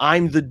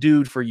 I'm the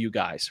dude for you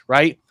guys,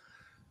 right?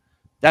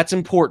 That's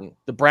important.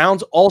 The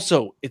Browns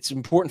also, it's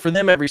important for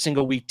them every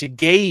single week to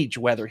gauge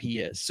whether he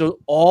is. So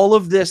all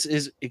of this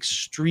is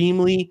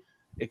extremely,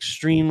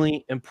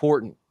 extremely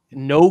important.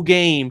 No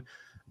game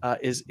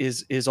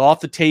is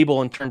off the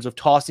table in terms of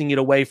tossing it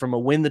away from a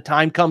win. The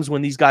time comes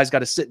when these guys got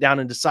to sit down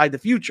and decide the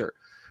future,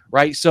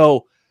 right?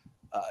 So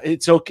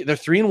it's okay. They're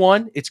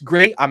 3-1. It's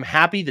great. I'm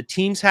happy. The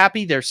team's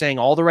happy. They're saying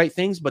all the right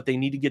things, but they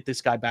need to get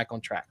this guy back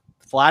on track,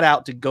 flat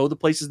out, to go the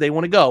places they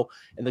want to go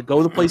and to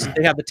go the places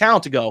they have the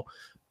talent to go.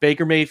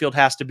 Baker Mayfield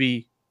has to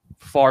be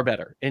far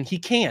better, and he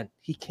can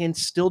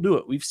still do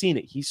it. We've seen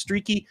it. He's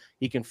streaky.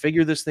 He can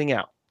figure this thing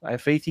out. I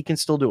have faith he can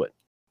still do it.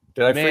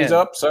 Did I freeze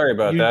up? Sorry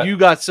about that. You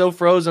got so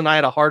frozen. I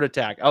had a heart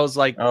attack. I was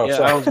like,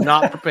 I was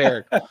not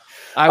prepared.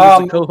 I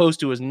was the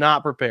co-host who was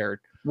not prepared.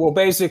 Well,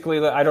 basically,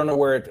 I don't know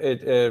where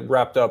it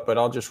wrapped up, but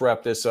I'll just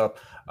wrap this up.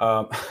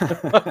 All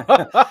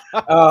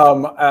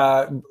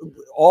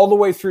the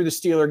way through the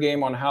Steeler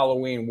game on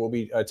Halloween, we'll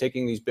be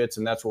taking these bits,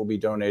 and that's what will be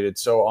donated.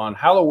 So on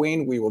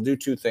Halloween, we will do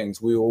two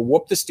things. We will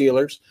whoop the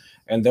Steelers,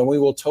 and then we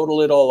will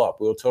total it all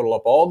up. We will total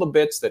up all the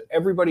bits that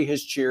everybody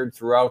has cheered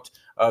throughout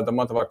the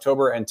month of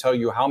October and tell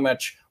you how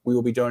much we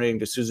will be donating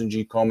to Susan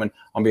G. Komen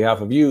on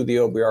behalf of you, the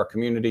OBR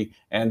community,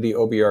 and the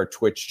OBR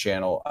Twitch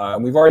channel.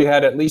 We've already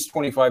had at least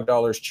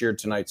 $25 cheered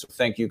tonight, so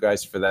thank you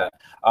guys for that.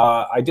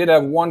 I did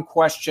have one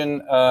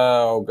question.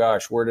 Oh,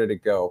 gosh, where did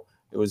it go?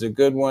 It was a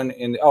good one.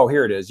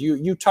 Here it is.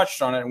 You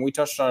touched on it, and we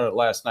touched on it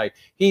last night.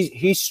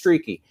 He's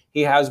streaky.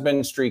 He has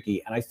been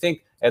streaky, and I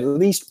think at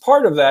least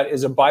part of that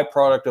is a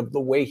byproduct of the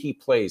way he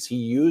plays. He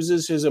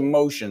uses his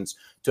emotions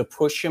to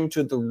push him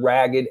to the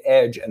ragged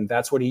edge, and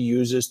that's what he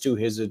uses to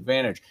his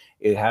advantage.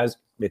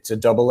 It's a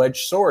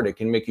double-edged sword. It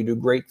can make you do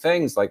great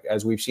things, like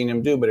as we've seen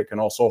him do, but it can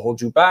also hold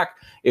you back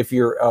if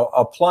you're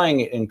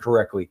applying it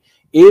incorrectly.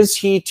 Is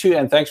he to?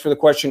 And thanks for the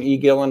question, E.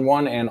 Gillen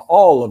one, and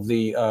all of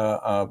the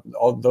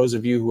all those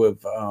of you who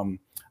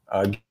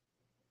have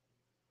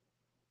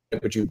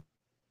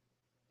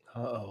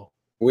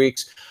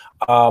weeks.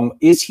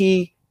 Is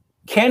he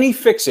Can he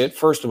fix it?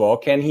 First of all,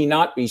 can he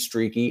not be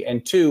streaky?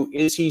 And two,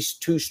 is he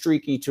too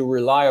streaky to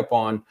rely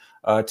upon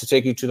to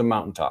take you to the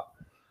mountaintop?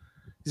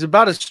 He's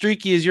about as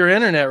streaky as your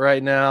internet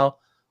right now.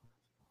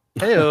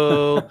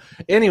 Hey-o.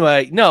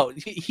 Anyway, no,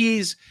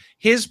 his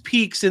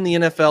peaks in the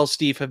NFL,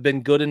 Steve, have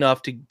been good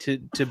enough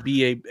to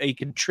be a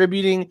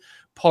contributing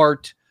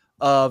part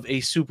of a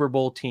Super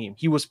Bowl team.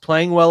 He was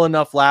playing well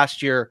enough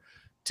last year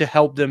to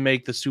help them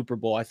make the Super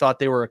Bowl. I thought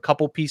they were a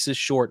couple pieces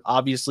short.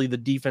 Obviously, the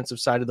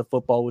defensive side of the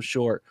football was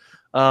short.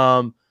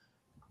 I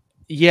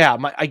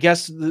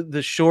guess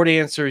the short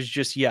answer is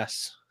just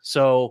yes.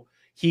 So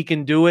he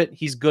can do it.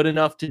 He's good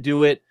enough to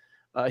do it.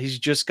 He's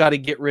just got to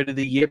get rid of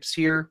the yips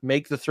here,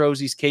 make the throws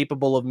he's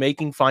capable of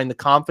making, find the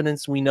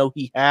confidence we know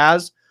he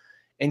has,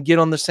 and get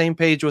on the same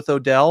page with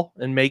Odell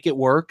and make it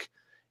work.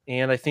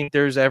 And I think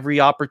there's every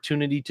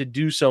opportunity to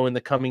do so in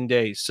the coming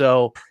days.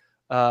 So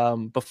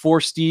before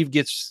Steve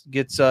gets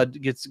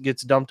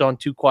dumped on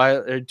too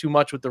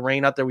much with the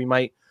rain out there, we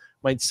might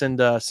send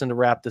a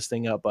wrap this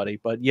thing up,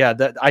 buddy. But yeah,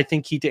 that I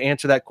think he, to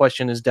answer that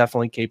question, is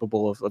definitely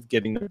capable of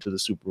getting them to the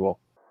Super Bowl.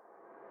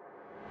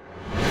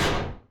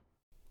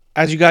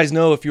 As you guys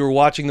know, if you were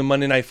watching the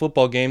Monday Night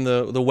Football game,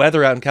 the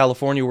weather out in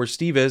California where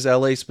Steve is,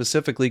 LA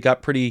specifically,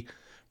 got pretty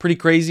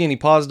crazy, and he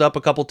paused up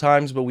a couple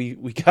times, but we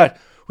got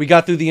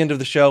through the end of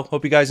the show.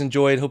 Hope you guys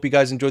enjoyed. Hope you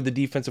guys enjoyed the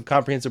defensive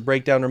comprehensive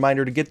breakdown.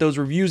 Reminder to get those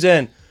reviews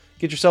in.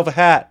 Get yourself a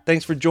hat.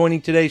 Thanks for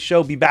joining today's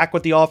show. Be back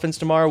with the offense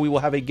tomorrow. We will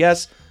have a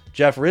guest,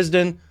 Jeff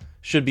Risdon.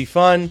 Should be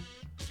fun.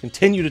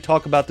 Continue to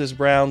talk about this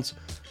Browns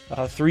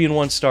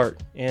 3-1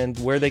 start and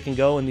where they can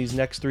go in these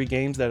next 3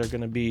 games that are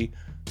going to be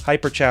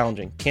hyper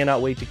challenging.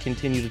 Cannot wait to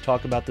continue to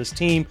talk about this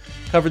team,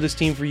 cover this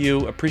team for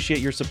you. Appreciate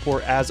your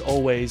support as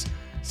always.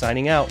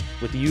 Signing out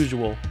with the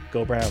usual,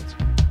 Go Browns.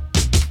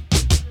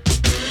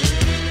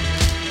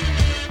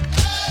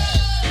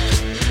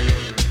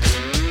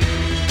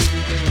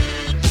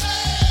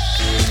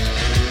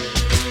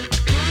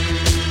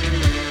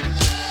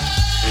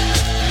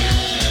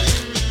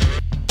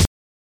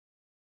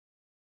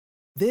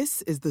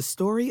 This is the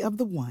story of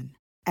the one.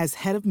 As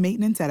head of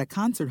maintenance at a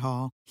concert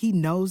hall, he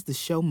knows the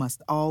show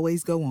must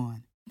always go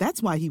on.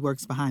 That's why he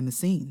works behind the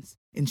scenes,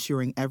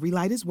 ensuring every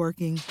light is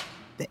working,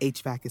 the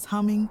HVAC is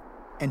humming,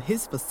 and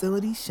his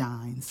facility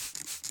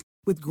shines.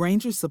 With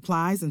Grainger's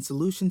supplies and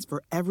solutions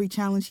for every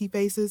challenge he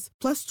faces,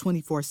 plus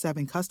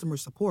 24/7 customer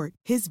support,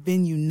 his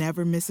venue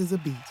never misses a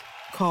beat.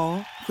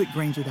 Call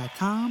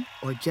quickgrainger.com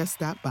or just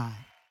stop by.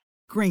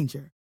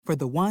 Grainger, for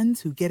the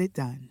ones who get it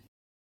done.